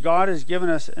 God has given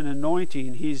us an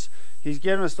anointing. He's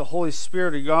given us the Holy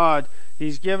Spirit of God.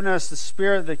 He's given us the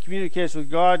Spirit that communicates with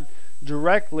God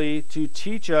directly to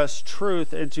teach us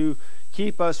truth and to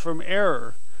keep us from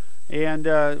error. And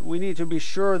we need to be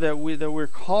sure that we're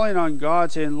calling on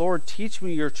God, saying, Lord, teach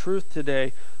me your truth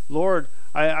today. Lord,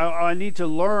 I need to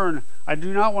learn. I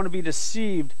do not want to be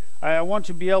deceived. I want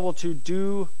to be able to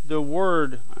do the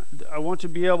Word. I want to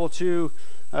be able to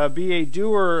be a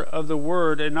doer of the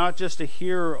Word and not just a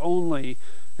hearer only,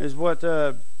 is what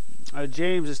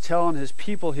James is telling his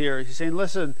people here. He's saying,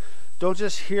 listen, don't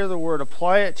just hear the Word.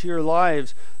 Apply it to your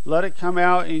lives. Let it come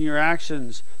out in your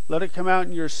actions. Let it come out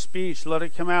in your speech. Let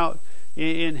it come out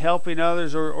in helping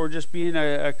others, or just being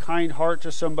a kind heart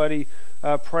to somebody,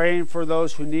 praying for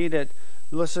those who need it.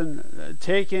 Listen,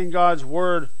 take in God's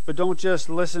Word, but don't just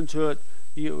listen to it.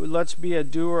 Let's be a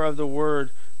doer of the Word.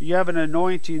 You have an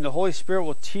anointing. The Holy Spirit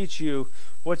will teach you.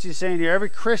 What's he saying here? Every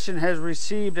Christian has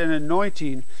received an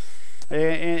anointing,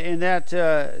 and that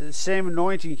same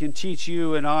anointing can teach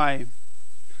you and I.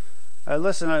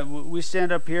 Listen, we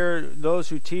stand up here, those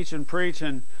who teach and preach,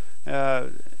 and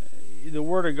the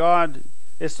Word of God,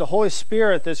 it's the Holy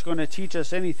Spirit that's going to teach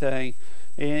us anything.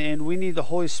 And we need the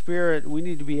Holy Spirit. We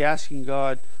need to be asking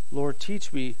God, Lord,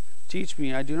 teach me. Teach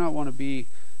me. I do not want to be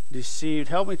deceived.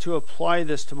 Help me to apply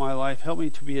this to my life. Help me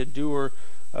to be a doer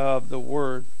of the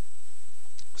Word.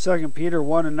 2 Peter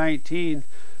 1:19,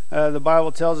 the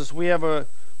Bible tells us we have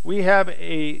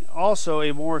also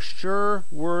a more sure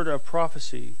word of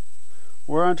prophecy,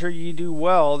 whereunto ye do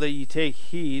well that ye take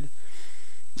heed,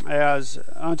 as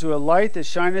unto a light that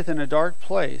shineth in a dark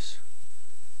place,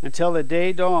 until the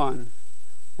day dawn,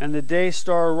 and the day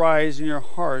star arise in your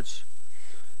hearts,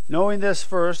 knowing this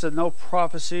first, that no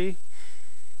prophecy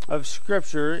of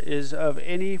Scripture is of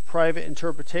any private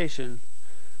interpretation.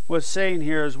 What's saying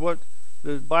here is what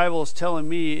the Bible is telling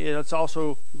me, it's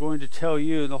also going to tell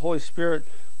you. The Holy Spirit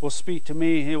will speak to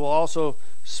me. He will also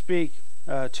speak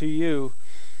to you.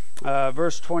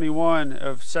 Verse 21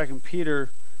 of 2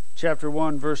 Peter chapter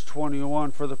 1, verse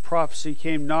 21, for the prophecy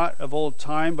came not of old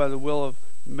time by the will of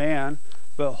man,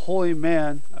 but holy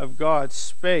men of God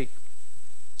spake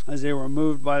as they were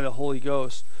moved by the Holy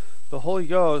Ghost. The Holy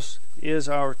Ghost is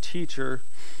our teacher,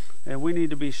 and we need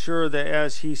to be sure that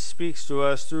as he speaks to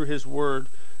us through his word,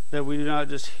 that we do not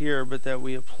just hear, but that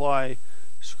we apply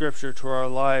Scripture to our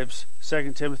lives.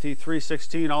 2 Timothy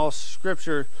 3:16, all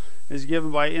Scripture is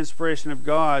given by inspiration of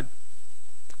God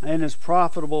and is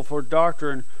profitable for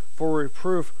doctrine, for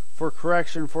reproof, for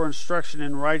correction, for instruction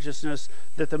in righteousness,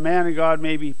 that the man of God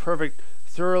may be perfect,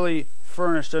 thoroughly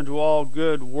furnished unto all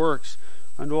good works.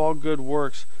 Unto all good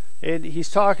works. And he's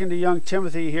talking to young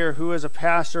Timothy here, who is a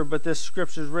pastor, but this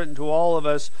scripture is written to all of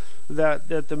us, that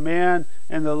the man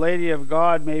and the lady of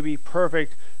God may be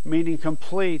perfect, meaning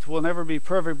complete. We'll never be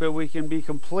perfect, but we can be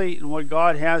complete in what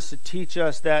God has to teach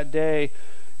us that day,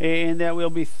 and that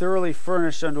we'll be thoroughly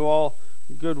furnished unto all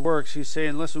good works. He's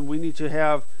saying, listen, we need to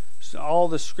have all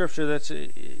the scripture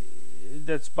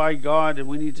that's by God, and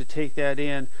we need to take that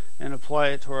in and apply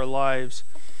it to our lives.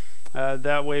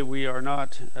 That way we are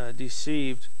not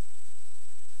deceived.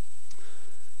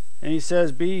 And he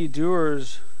says, be ye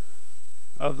doers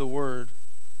of the word.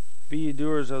 Be ye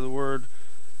doers of the word.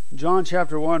 John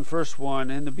chapter 1, verse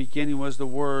 1, in the beginning was the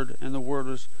Word, and the Word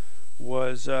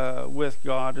was with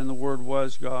God, and the Word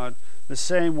was God. The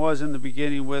same was in the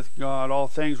beginning with God. All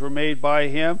things were made by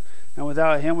him, and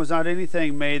without him was not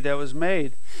anything made that was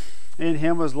made. In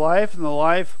him was life, and the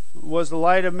life was the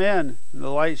light of men. And the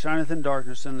light shineth in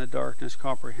darkness, and the darkness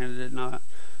comprehended it not.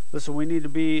 Listen, we need to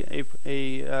be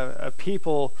a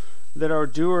people that are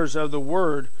doers of the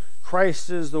Word. Christ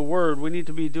is the Word. We need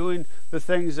to be doing the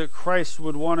things that Christ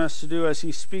would want us to do as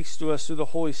he speaks to us through the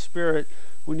Holy Spirit.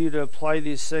 We need to apply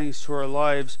these things to our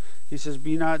lives. He says,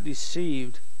 be not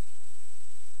deceived.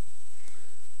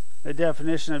 The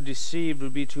definition of deceived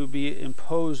would be to be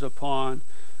imposed upon,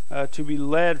 to be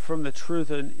led from the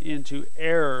truth into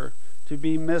error, to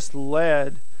be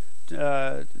misled,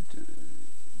 to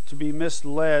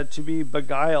be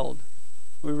beguiled.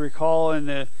 We recall in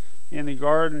the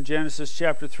garden, Genesis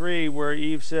chapter 3, where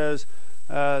Eve says,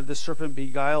 the serpent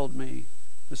beguiled me.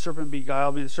 The serpent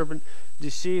beguiled me. The serpent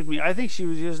deceived me. I think she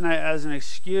was using that as an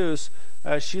excuse.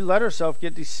 She let herself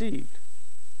get deceived.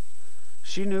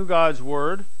 She knew God's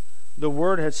word. The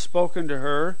word had spoken to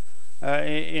her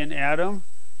in Adam,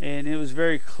 and it was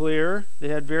very clear. They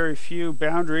had very few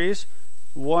boundaries,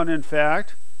 one in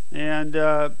fact, and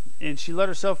she let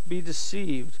herself be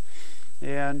deceived,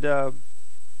 and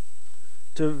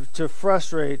to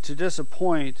frustrate, to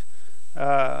disappoint,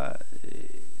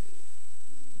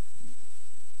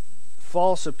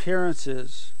 false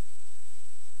appearances,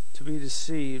 to be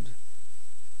deceived.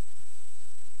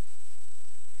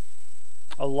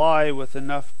 A lie with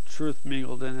enough truth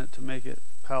mingled in it to make it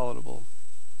palatable.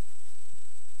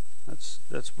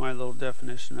 That's my little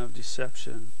definition of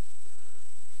deception.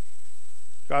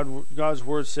 God's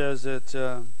word says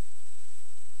that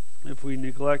if we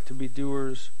neglect to be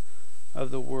doers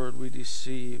of the word, we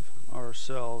deceive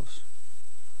ourselves.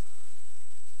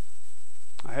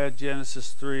 I had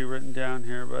Genesis 3 written down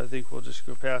here, but I think we'll just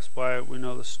go past by it. We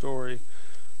know the story.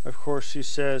 Of course, she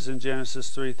says in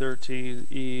Genesis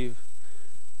 3:13, Eve,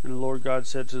 and the Lord God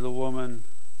said to the woman,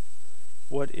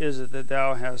 what is it that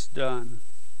thou hast done?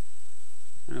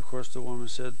 And of course the woman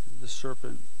said, the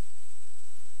serpent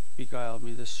beguiled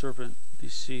me, the serpent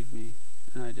deceived me,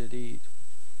 and I did eat.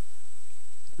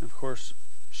 And of course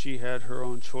she had her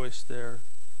own choice there.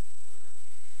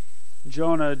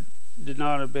 Jonah did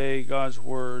not obey God's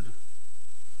word.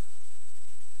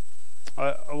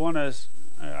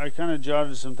 I kind of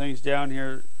jotted some things down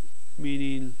here,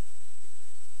 meaning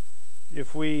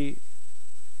if we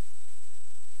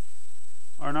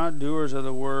are not doers of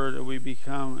the word and we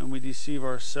become and we deceive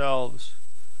ourselves,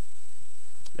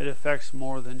 it affects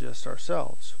more than just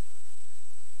ourselves.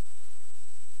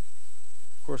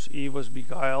 Of course, Eve was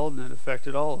beguiled and it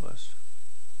affected all of us.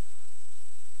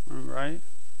 Right?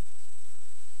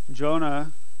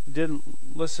 Jonah didn't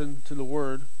listen to the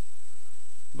word.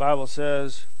 The Bible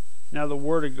says, now the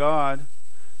word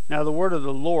of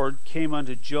the Lord came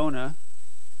unto Jonah.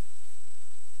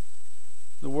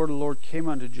 The word of the Lord came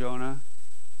unto Jonah,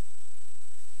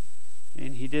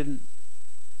 and he didn't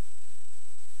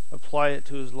apply it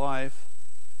to his life.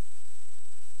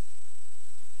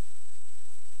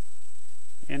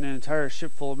 And an entire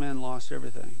ship full of men lost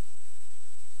everything.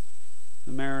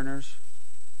 The mariners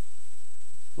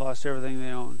lost everything they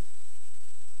owned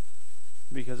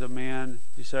because a man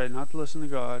decided not to listen to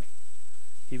God.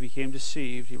 He became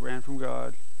deceived. He ran from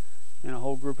God, and a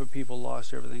whole group of people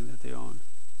lost everything that they owned.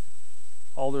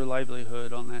 All their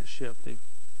livelihood on that ship.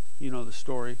 You know the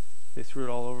story. They threw it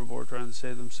all overboard trying to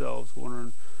save themselves,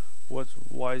 wondering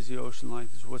why is the ocean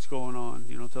like this? What's going on?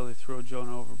 Until they throw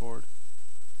Jonah overboard.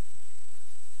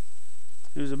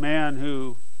 He was a man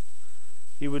who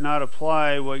he would not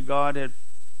apply what God had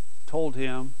told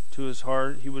him to his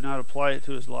heart. He would not apply it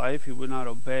to his life. He would not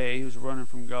obey. He was running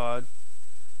from God.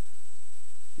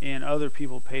 And other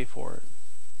people pay for it.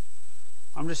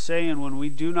 I'm just saying, when we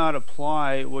do not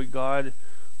apply what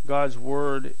God's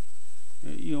word,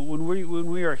 when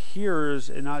we are hearers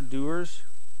and not doers,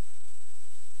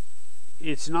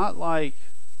 it's not like,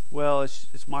 well,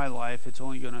 it's my life, it's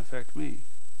only going to affect me.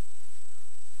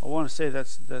 I want to say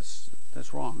that's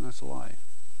wrong. That's a lie.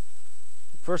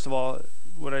 First of all,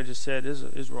 what I just said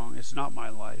is wrong. It's not my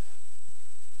life.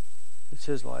 It's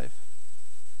His life.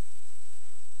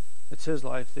 It's His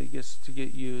life that gets to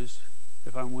get used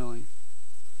if I'm willing.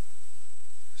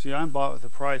 See, I'm bought with a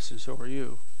price, and so are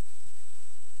you.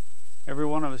 Every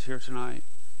one of us here tonight.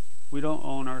 We don't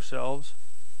own ourselves.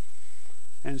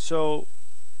 And so,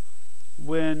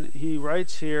 when he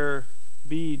writes here,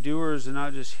 be doers and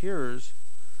not just hearers,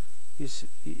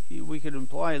 we could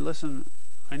imply, listen,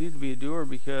 I need to be a doer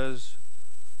because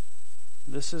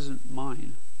this isn't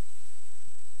mine.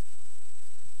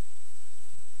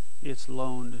 It's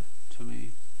loaned to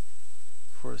me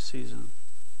for a season.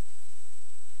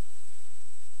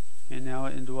 And now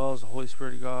it indwells the Holy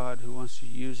Spirit of God, who wants to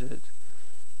use it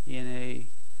in a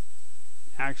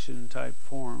action type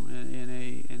form,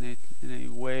 in a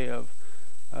way of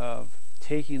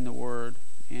taking the word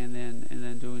and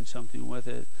then doing something with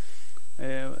it.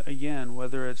 Again,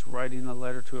 whether it's writing a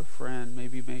letter to a friend,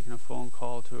 maybe making a phone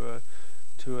call to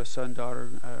a son, daughter,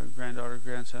 granddaughter,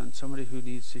 grandson, somebody who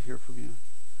needs to hear from you.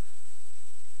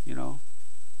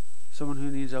 Someone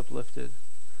who needs uplifted.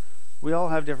 We all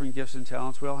have different gifts and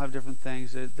talents. We all have different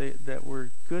things that we're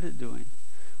good at doing.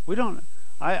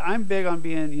 I'm big on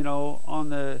being, on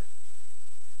the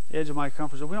edge of my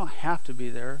comfort zone. We don't have to be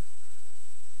there.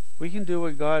 We can do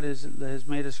what God has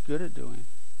made us good at doing.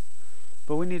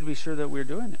 But we need to be sure that we're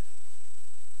doing it.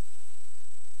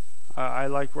 I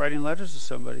like writing letters to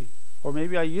somebody. Or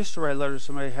maybe I used to write letters to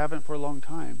somebody. I haven't for a long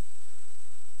time.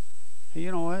 Hey,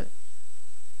 you know what?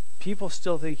 People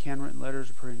still think handwritten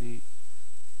letters are pretty neat.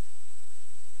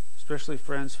 Especially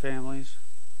friends, families.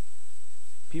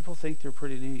 People think they're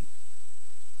pretty neat.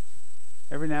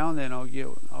 Every now and then I'll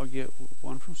get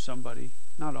one from somebody.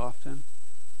 Not often.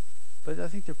 But I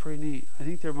think they're pretty neat. I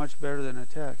think they're much better than a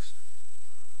text.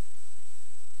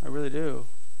 I really do.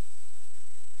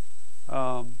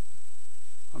 I'm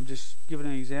just giving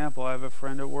an example. I have a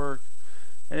friend at work.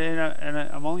 And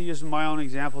I'm only using my own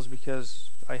examples because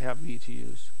I have me to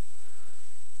use.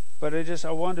 But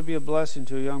I wanted to be a blessing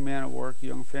to a young man at work, a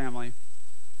young family.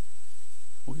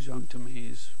 Well, he's young to me.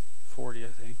 He's 40, I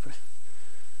think. But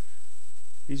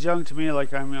he's young to me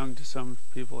like I'm young to some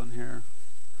people in here.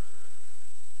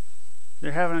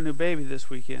 They're having a new baby this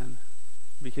weekend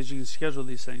because you can schedule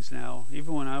these things now.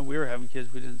 Even when we were having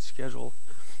kids, we didn't schedule.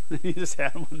 You just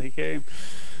had them when they came.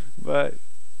 But,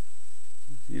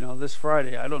 this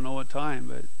Friday, I don't know what time,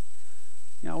 but,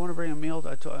 I want to bring a meal.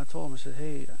 I told him, I said,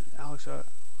 hey, Alex,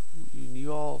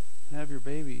 you all have your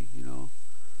baby, I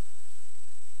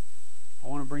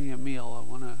want to bring you a meal.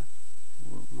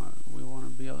 We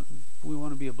want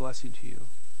to be a blessing to you.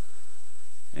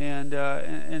 And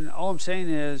all I'm saying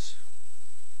is,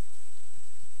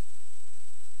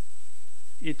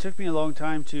 it took me a long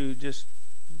time to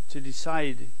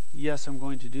decide, yes, I'm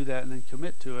going to do that, and then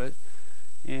commit to it.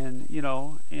 And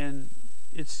and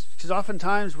it's because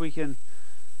oftentimes we can,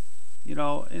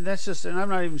 and that's just, and I'm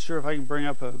not even sure if I can bring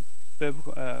up a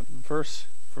biblical verse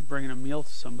for bringing a meal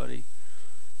to somebody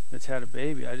that's had a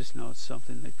baby. I just know it's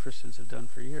something that Christians have done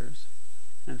for years,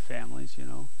 and families,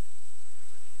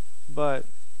 But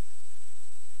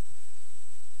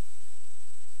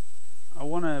I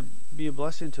want to be a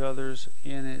blessing to others,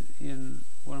 in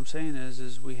what I'm saying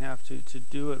is we have to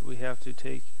do it. We have to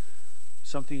take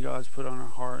something God's put on our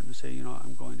heart and say,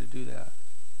 I'm going to do that.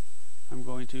 I'm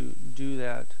going to do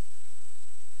that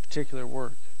particular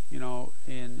work,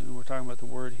 and we're talking about the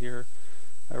word here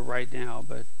right now,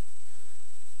 but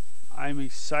I'm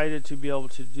excited to be able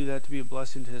to do that, to be a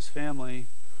blessing to his family,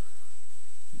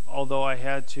 although I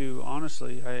had to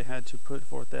put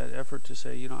forth that effort to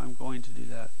say, I'm going to do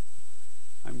that.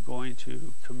 I'm going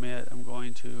to commit, and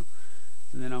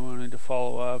then I'm going to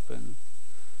follow up, and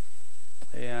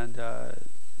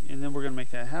then we're going to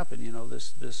make that happen,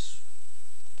 this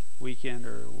weekend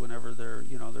or whenever they're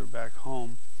back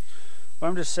home. What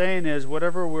I'm just saying is,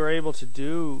 whatever we're able to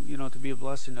do, to be a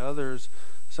blessing to others,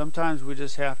 sometimes we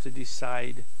just have to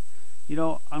decide,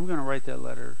 I'm going to write that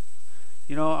letter.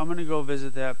 I'm going to go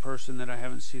visit that person that I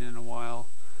haven't seen in a while.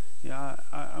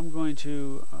 I'm going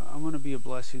to be a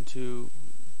blessing to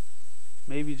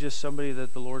maybe just somebody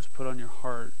that the Lord's put on your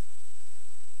heart.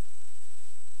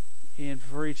 And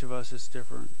for each of us, it's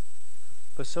different.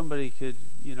 But somebody could,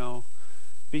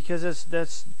 because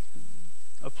that's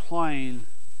applying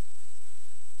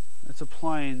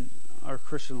our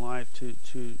Christian life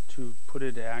to put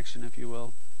into action, if you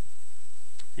will.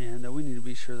 And we need to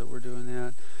be sure that we're doing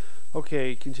that.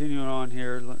 Okay, continuing on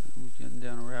here, we're getting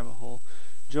down a rabbit hole.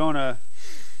 Jonah,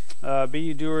 be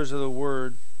ye doers of the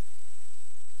word.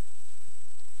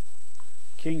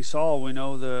 King Saul, we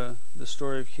know the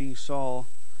story of King Saul,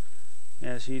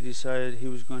 as he decided he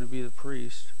was going to be the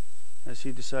priest, as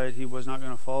he decided he was not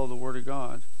going to follow the word of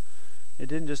God. It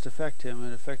didn't just affect him,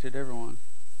 it affected everyone.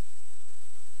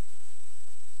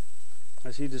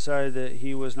 As he decided that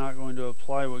he was not going to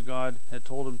apply what God had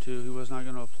told him to, he was not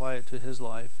going to apply it to his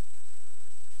life.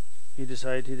 He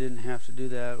decided he didn't have to do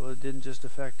that. Well, it didn't just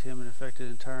affect him, it affected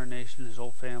the entire nation, his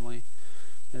whole family.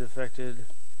 It affected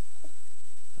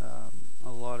a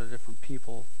lot of different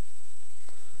people.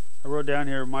 I wrote down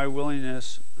here, my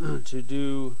willingness to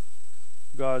do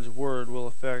God's word will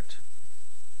affect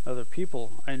other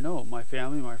people. I know, my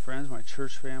family, my friends, my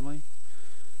church family.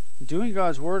 Doing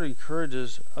God's word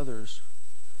encourages others.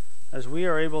 As we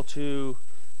are able to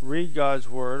read God's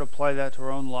word, apply that to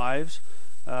our own lives,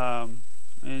 and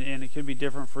it could be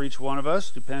different for each one of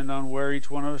us, depending on where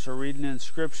each one of us are reading in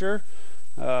Scripture.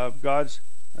 God's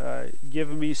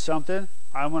given me something.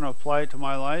 I'm going to apply it to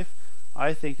my life.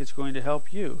 I think it's going to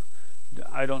help you.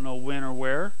 I don't know when or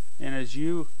where. And as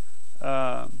you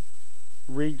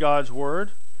read God's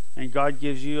word, and God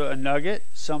gives you a nugget,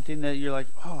 something that you're like,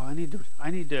 oh, I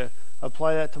need to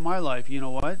apply that to my life. You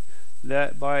know what?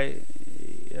 That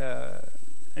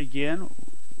again,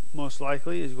 most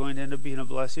likely is going to end up being a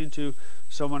blessing to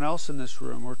someone else in this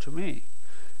room or to me.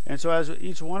 And so as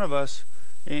each one of us,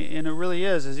 and it really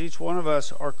is, as each one of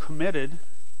us are committed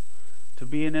to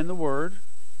being in the Word,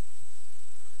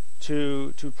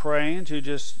 to praying, to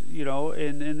just,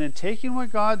 and then taking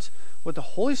what the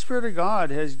Holy Spirit of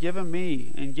God has given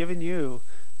me and given you,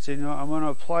 saying, I'm going to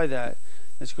apply that.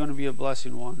 It's going to be a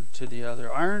blessing one to the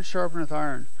other. Iron sharpeneth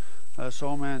iron, so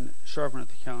all man sharpeneth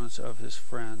the countenance of his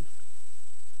friend.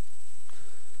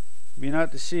 Be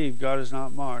not deceived, God is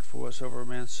not mocked, for whatsoever a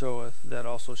man soweth, that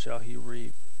also shall he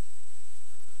reap.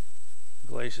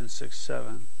 Galatians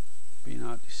 6:7. Be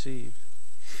not deceived.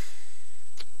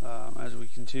 As we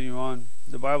continue on,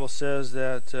 the Bible says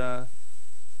that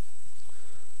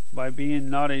by being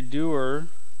not a doer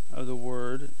of the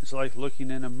word, it's like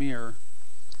looking in a mirror.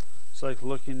 It's like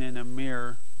looking in a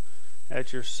mirror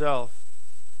at yourself.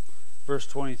 Verse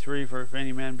 23, for if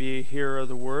any man be a hearer of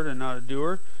the word and not a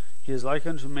doer, he is like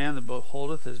unto a man that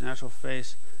beholdeth his natural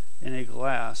face in a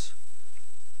glass.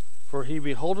 For he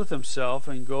beholdeth himself,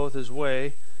 and goeth his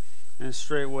way, and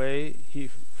straightway he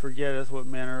forgetteth what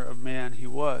manner of man he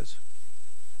was.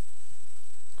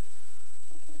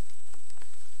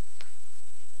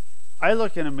 I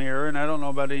look in a mirror, and I don't know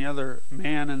about any other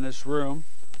man in this room,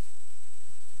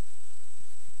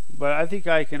 but I think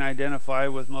I can identify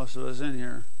with most of us in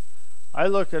here. I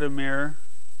look at a mirror,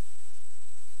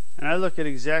 and I look at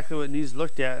exactly what needs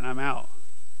looked at, and I'm out.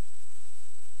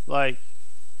 Like,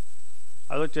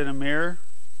 I looked at a mirror,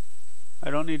 I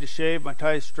don't need to shave, my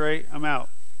tie's straight, I'm out.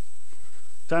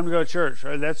 Time to go to church,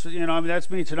 right? That's that's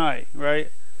me tonight,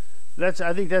 right?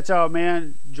 I think that's how a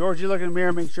man, George, you look in the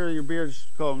mirror, make sure your beard's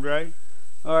combed, right?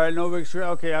 All right, no big screw.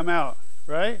 Okay, I'm out.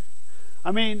 Right?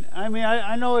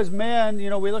 I know as men,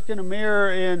 we look in a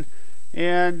mirror and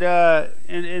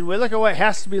we look at what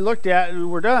has to be looked at,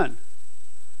 and we're done.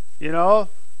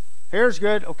 Hair's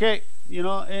good. Okay,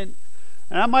 and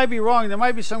I might be wrong. There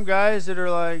might be some guys that are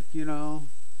like,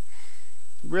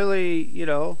 really,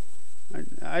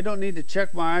 I don't need to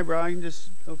check my eyebrow. I can just,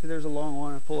 okay, there's a long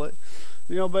one. I pull it.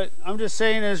 But I'm just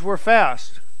saying is we're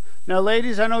fast. Now,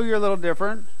 ladies, I know you're a little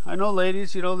different. I know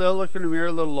ladies, they'll look in the mirror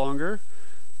a little longer.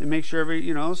 They make sure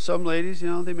some ladies,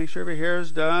 they make sure every hair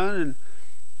is done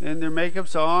and their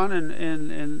makeup's on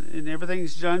and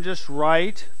everything's done just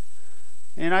right.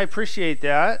 And I appreciate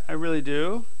that. I really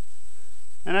do.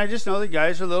 And I just know that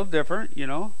guys are a little different,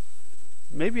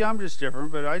 Maybe I'm just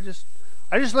different, but I just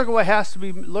look at what has to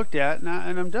be looked at, and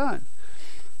I'm done.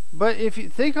 But if you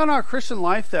think on our Christian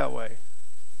life that way,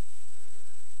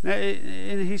 now,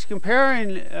 and he's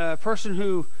comparing a person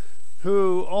who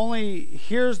only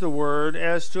hears the word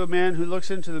as to a man who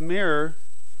looks into the mirror,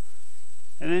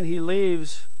 and then he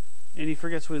leaves, and he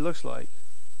forgets what he looks like.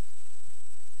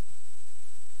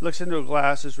 Looks into a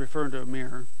glass is referring to a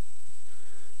mirror.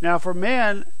 Now, for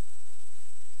men,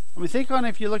 think on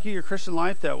if you look at your Christian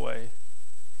life that way.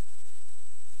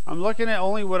 I'm looking at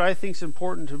only what I think is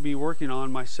important to be working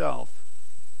on myself.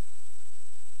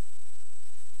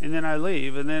 And then I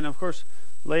leave. And then, of course,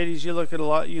 ladies, you look at a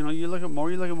lot, you look at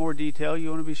more detail.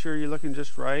 You want to be sure you're looking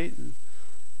just right.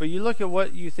 But you look at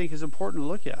what you think is important to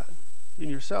look at in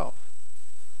yourself.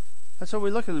 That's what we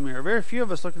look in the mirror. Very few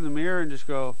of us look in the mirror and just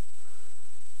go,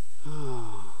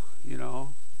 oh,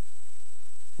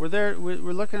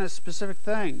 We're looking at specific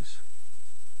things.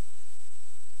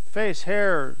 Face,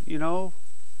 hair,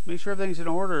 make sure everything's in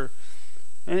order.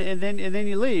 And then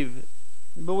you leave.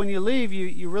 But when you leave,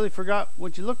 you really forgot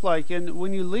what you look like. And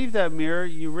when you leave that mirror,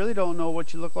 you really don't know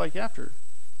what you look like after.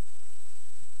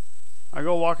 I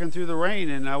go walking through the rain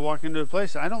and I walk into a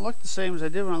place. I don't look the same as I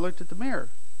did when I looked at the mirror.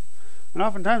 And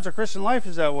oftentimes our Christian life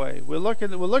is that way. We'll look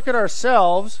at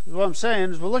ourselves. What I'm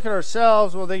saying is we'll look at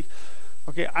ourselves. We'll think,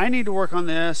 okay, I need to work on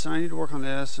this, and I need to work on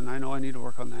this, and I know I need to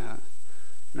work on that.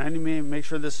 And I need to make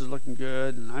sure this is looking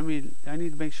good. And I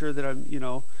need to make sure that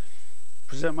I'm,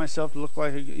 present myself to look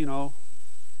like,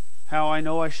 how I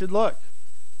know I should look.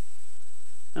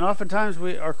 And oftentimes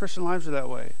our Christian lives are that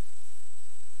way.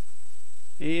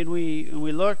 And we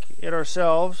look at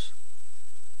ourselves,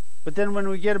 but then when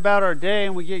we get about our day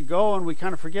and we get going, we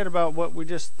kind of forget about what we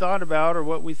just thought about or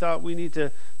what we thought we need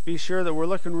to be sure that we're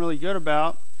looking really good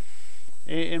about.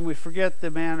 And we forget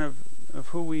the man of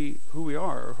who we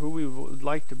are, or who we would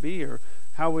like to be, or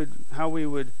how we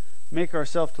would make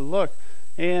ourselves to look.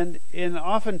 And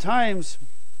oftentimes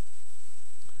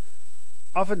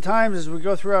as we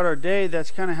go throughout our day,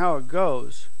 that's kind of how it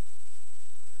goes.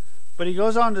 But he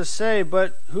goes on to say,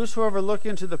 but whosoever look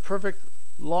into the perfect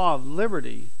law of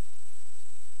liberty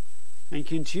and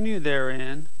continue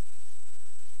therein,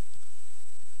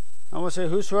 I want to say,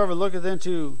 whosoever looketh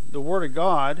into the word of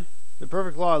God, the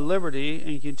perfect law of liberty,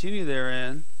 and continue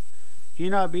therein, he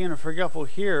not being a forgetful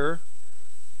hearer,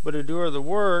 but a doer of the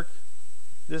work,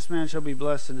 this man shall be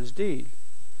blessed in his deed.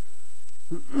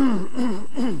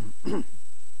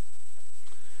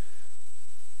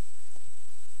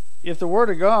 If the Word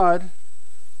of God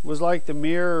was like the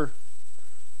mirror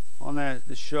on the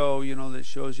show, that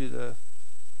shows you the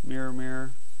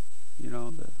mirror,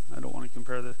 I don't want to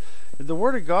compare this. If the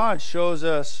Word of God shows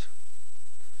us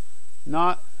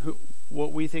not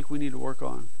what we think we need to work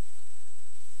on,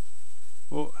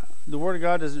 well, the Word of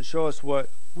God doesn't show us what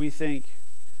we think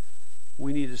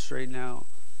we need to straighten out.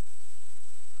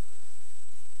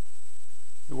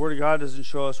 The Word of God doesn't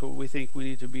show us what we think we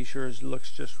need to be sure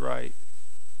looks just right.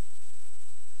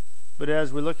 But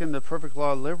as we look in the perfect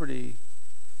law of liberty,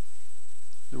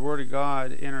 the Word of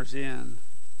God enters into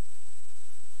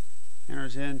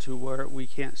where we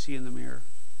can't see in the mirror.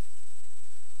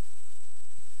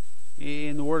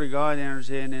 And the Word of God enters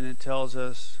in and it tells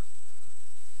us,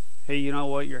 hey, you know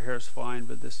what? Your hair's fine,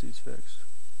 but this needs fixed.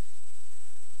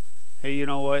 Hey, you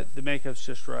know what? The makeup's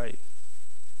just right,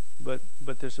 but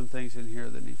there's some things in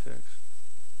here that need fixed.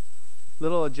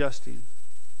 Little adjusting,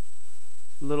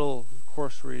 little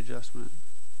course readjustment,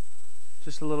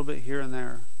 just a little bit here and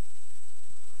there.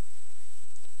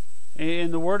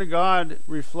 And the Word of God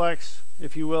reflects,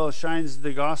 if you will, shines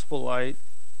the gospel light,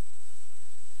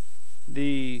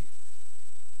 the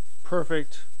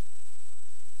perfect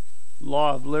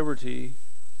law of liberty.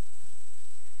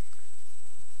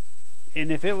 And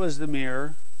if it was the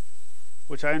mirror,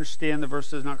 which I understand the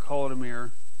verse does not call it a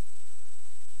mirror,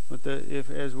 but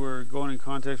as we're going in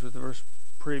context with the verse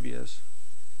previous,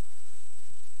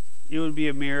 it would be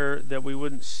a mirror that we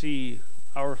wouldn't see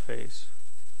our face.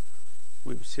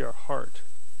 We would see our heart.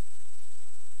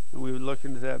 And we would look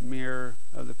into that mirror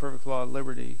of the perfect law of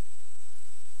liberty,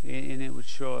 and it would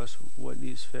show us what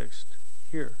needs fixed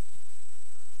here,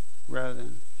 rather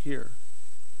than here,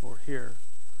 or here,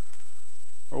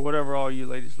 or whatever all you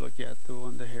ladies look at,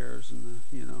 the hairs and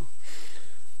the,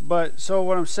 But, so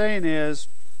what I'm saying is,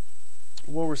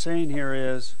 what we're saying here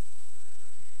is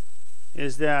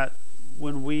that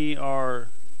when we are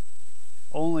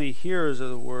only hearers of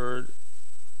the word,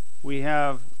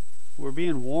 we're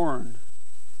being warned.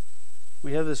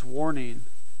 We have this warning.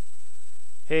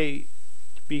 Hey,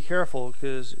 be careful,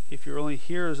 because if you're only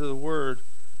hearers of the word,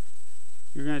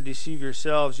 you're going to deceive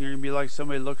yourselves. You're going to be like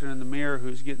somebody looking in the mirror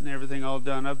who's getting everything all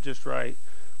done up just right,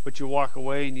 but you walk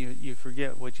away and you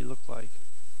forget what you look like.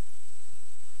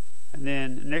 And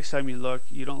then next time you look,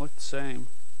 you don't look the same,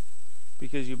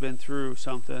 because you've been through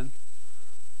something.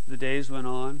 The days went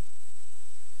on.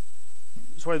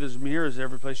 That's why there's mirrors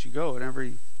every place you go, in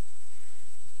every,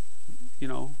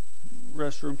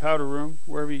 restroom, powder room,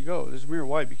 wherever you go. There's a mirror.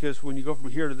 Why? Because when you go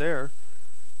from here to there,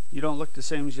 you don't look the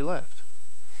same as you left.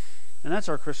 And that's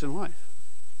our Christian life.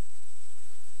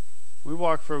 We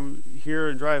walk from here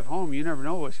and drive home. You never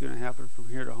know what's going to happen from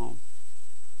here to home.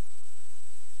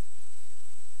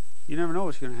 You never know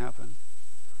what's going to happen.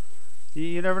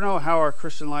 You never know how our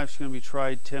Christian life is going to be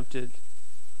tried, tempted,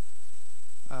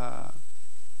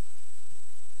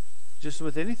 just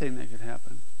with anything that could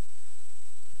happen.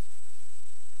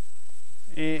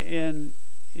 And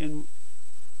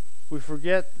we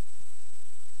forget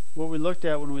what we looked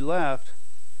at when we left,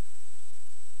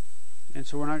 and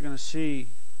so we're not going to see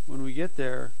when we get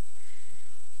there.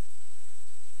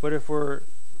 But if we're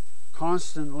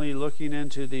constantly looking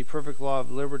into the perfect law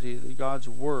of liberty, the God's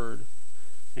word,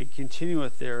 and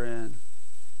continueth therein,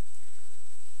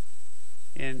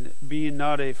 and being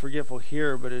not a forgetful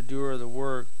hearer, but a doer of the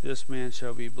work, this man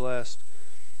shall be blessed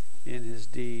in his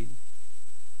deed.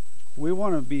 We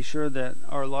want to be sure that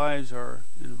our lives are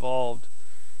involved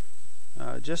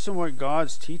just in what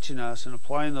God's teaching us, and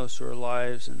applying those to our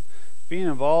lives, and being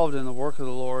involved in the work of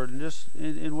the Lord, and just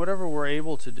in whatever we're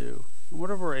able to do.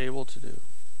 Whatever we're able to do.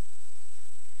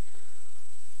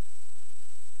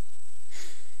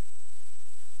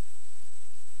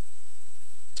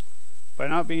 By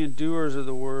not being doers of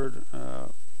the word,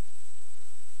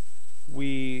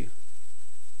 we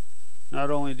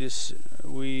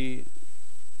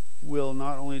will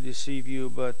not only deceive you,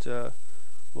 but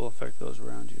will affect those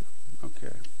around you.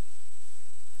 Okay.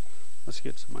 Let's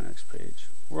get to my next page.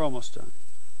 We're almost done.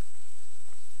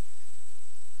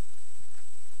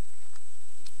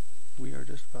 We are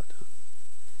just about done.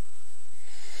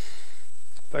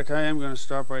 In fact, I am going to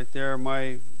stop right there.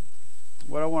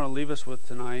 What I want to leave us with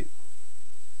tonight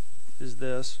is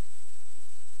this.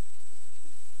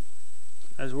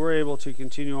 As we're able to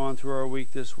continue on through our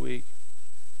week this week,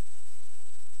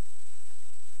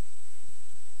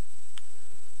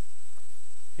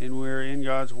 and we're in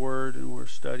God's Word, and we're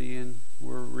studying,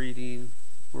 we're reading,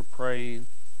 we're praying,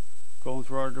 going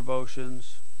through our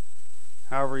devotions,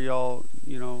 however y'all,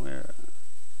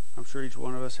 I'm sure each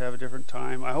one of us have a different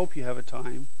time. I hope you have a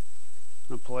time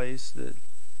and a place that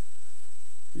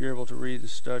you're able to read and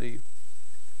study.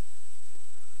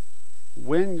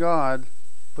 When God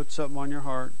puts something on your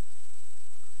heart,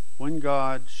 when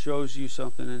God shows you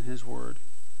something in His Word,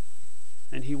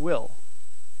 and He will,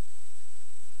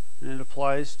 and it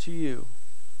applies to you,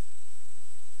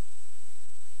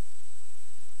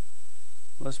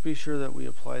 let's be sure that we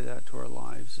apply that to our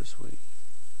lives this week.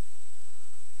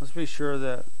 Let's be sure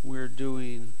that we're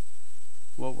doing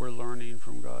what we're learning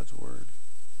from God's Word.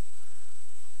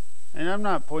 And I'm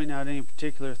not pointing out any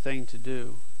particular thing to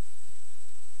do,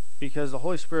 because the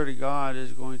Holy Spirit of God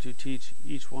is going to teach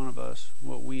each one of us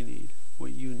what we need,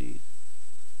 what you need.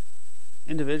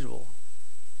 Individual.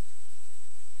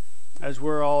 As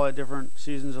we're all at different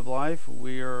seasons of life,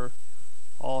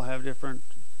 all have different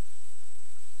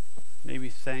maybe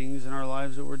things in our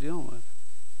lives that we're dealing with.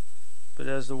 But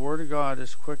as the Word of God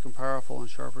is quick and powerful and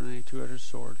sharper than any two-edged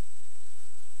sword,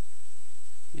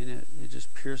 and it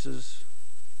just pierces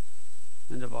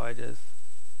and divideth,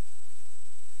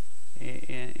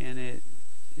 and it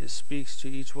speaks to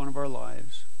each one of our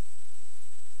lives.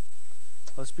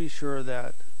 Let's be sure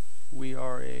that we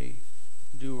are a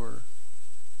doer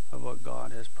of what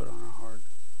God has put on our heart.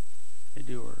 A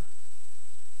doer.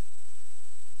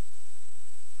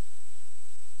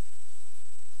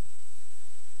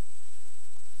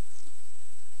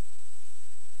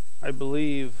 I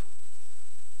believe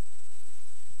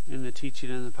in the teaching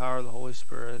and the power of the Holy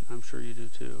Spirit. I'm sure you do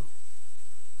too.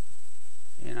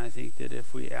 And I think that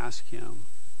if we ask him,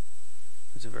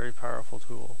 it's a very powerful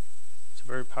tool. It's a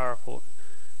very powerful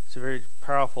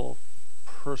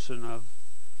person of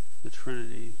the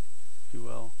Trinity, if you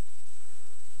will.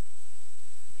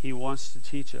 He wants to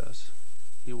teach us.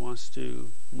 He wants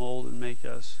to mold and make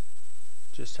us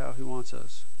just how he wants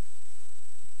us.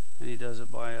 And he does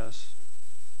it by us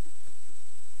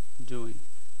doing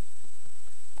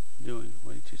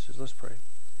what he teaches. Let's pray.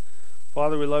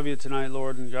 Father, we love you tonight,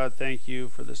 Lord, and God, thank you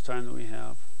for this time that we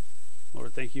have.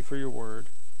 Lord, thank you for your word.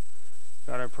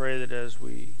 God, I pray that as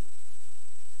we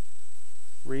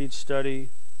read, study,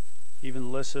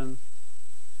 even listen,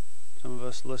 some of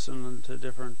us listen to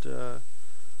different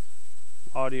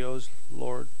audios,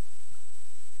 Lord,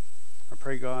 I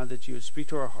pray, God, that you would speak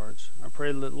to our hearts. I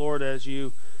pray that, Lord, as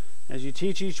you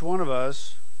teach each one of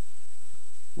us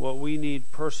what we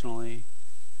need personally,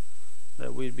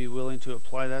 that we'd be willing to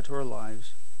apply that to our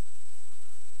lives.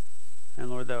 And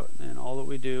Lord, that in all that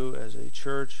we do as a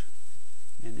church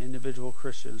and individual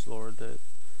Christians, Lord, that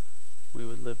we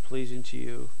would live pleasing to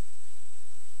you.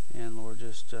 And Lord,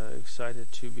 just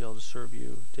excited to be able to serve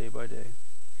you day by day.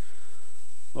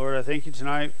 Lord, I thank you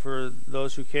tonight for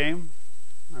those who came.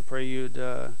 I pray you'd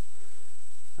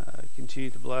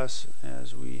continue to bless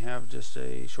as we have just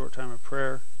a short time of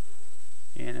prayer.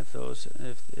 And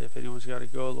if anyone's got to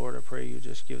go, Lord, I pray you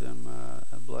just give them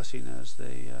a blessing as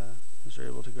they're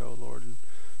able to go, Lord. And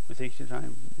we thank you tonight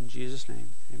in Jesus'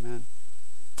 name. Amen.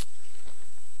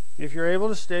 If you're able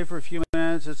to stay for a few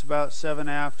minutes, it's about 7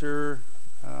 after.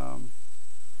 I'm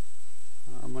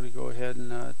going to go ahead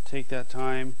and take that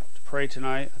time to pray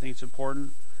tonight. I think it's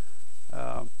important.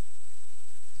 And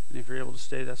if you're able to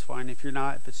stay, that's fine. If you're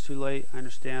not, if it's too late, I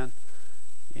understand.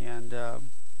 And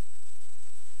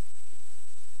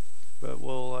but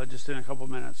we'll just in a couple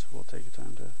minutes, we'll take a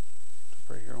time to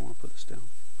pray here. I want to put this down.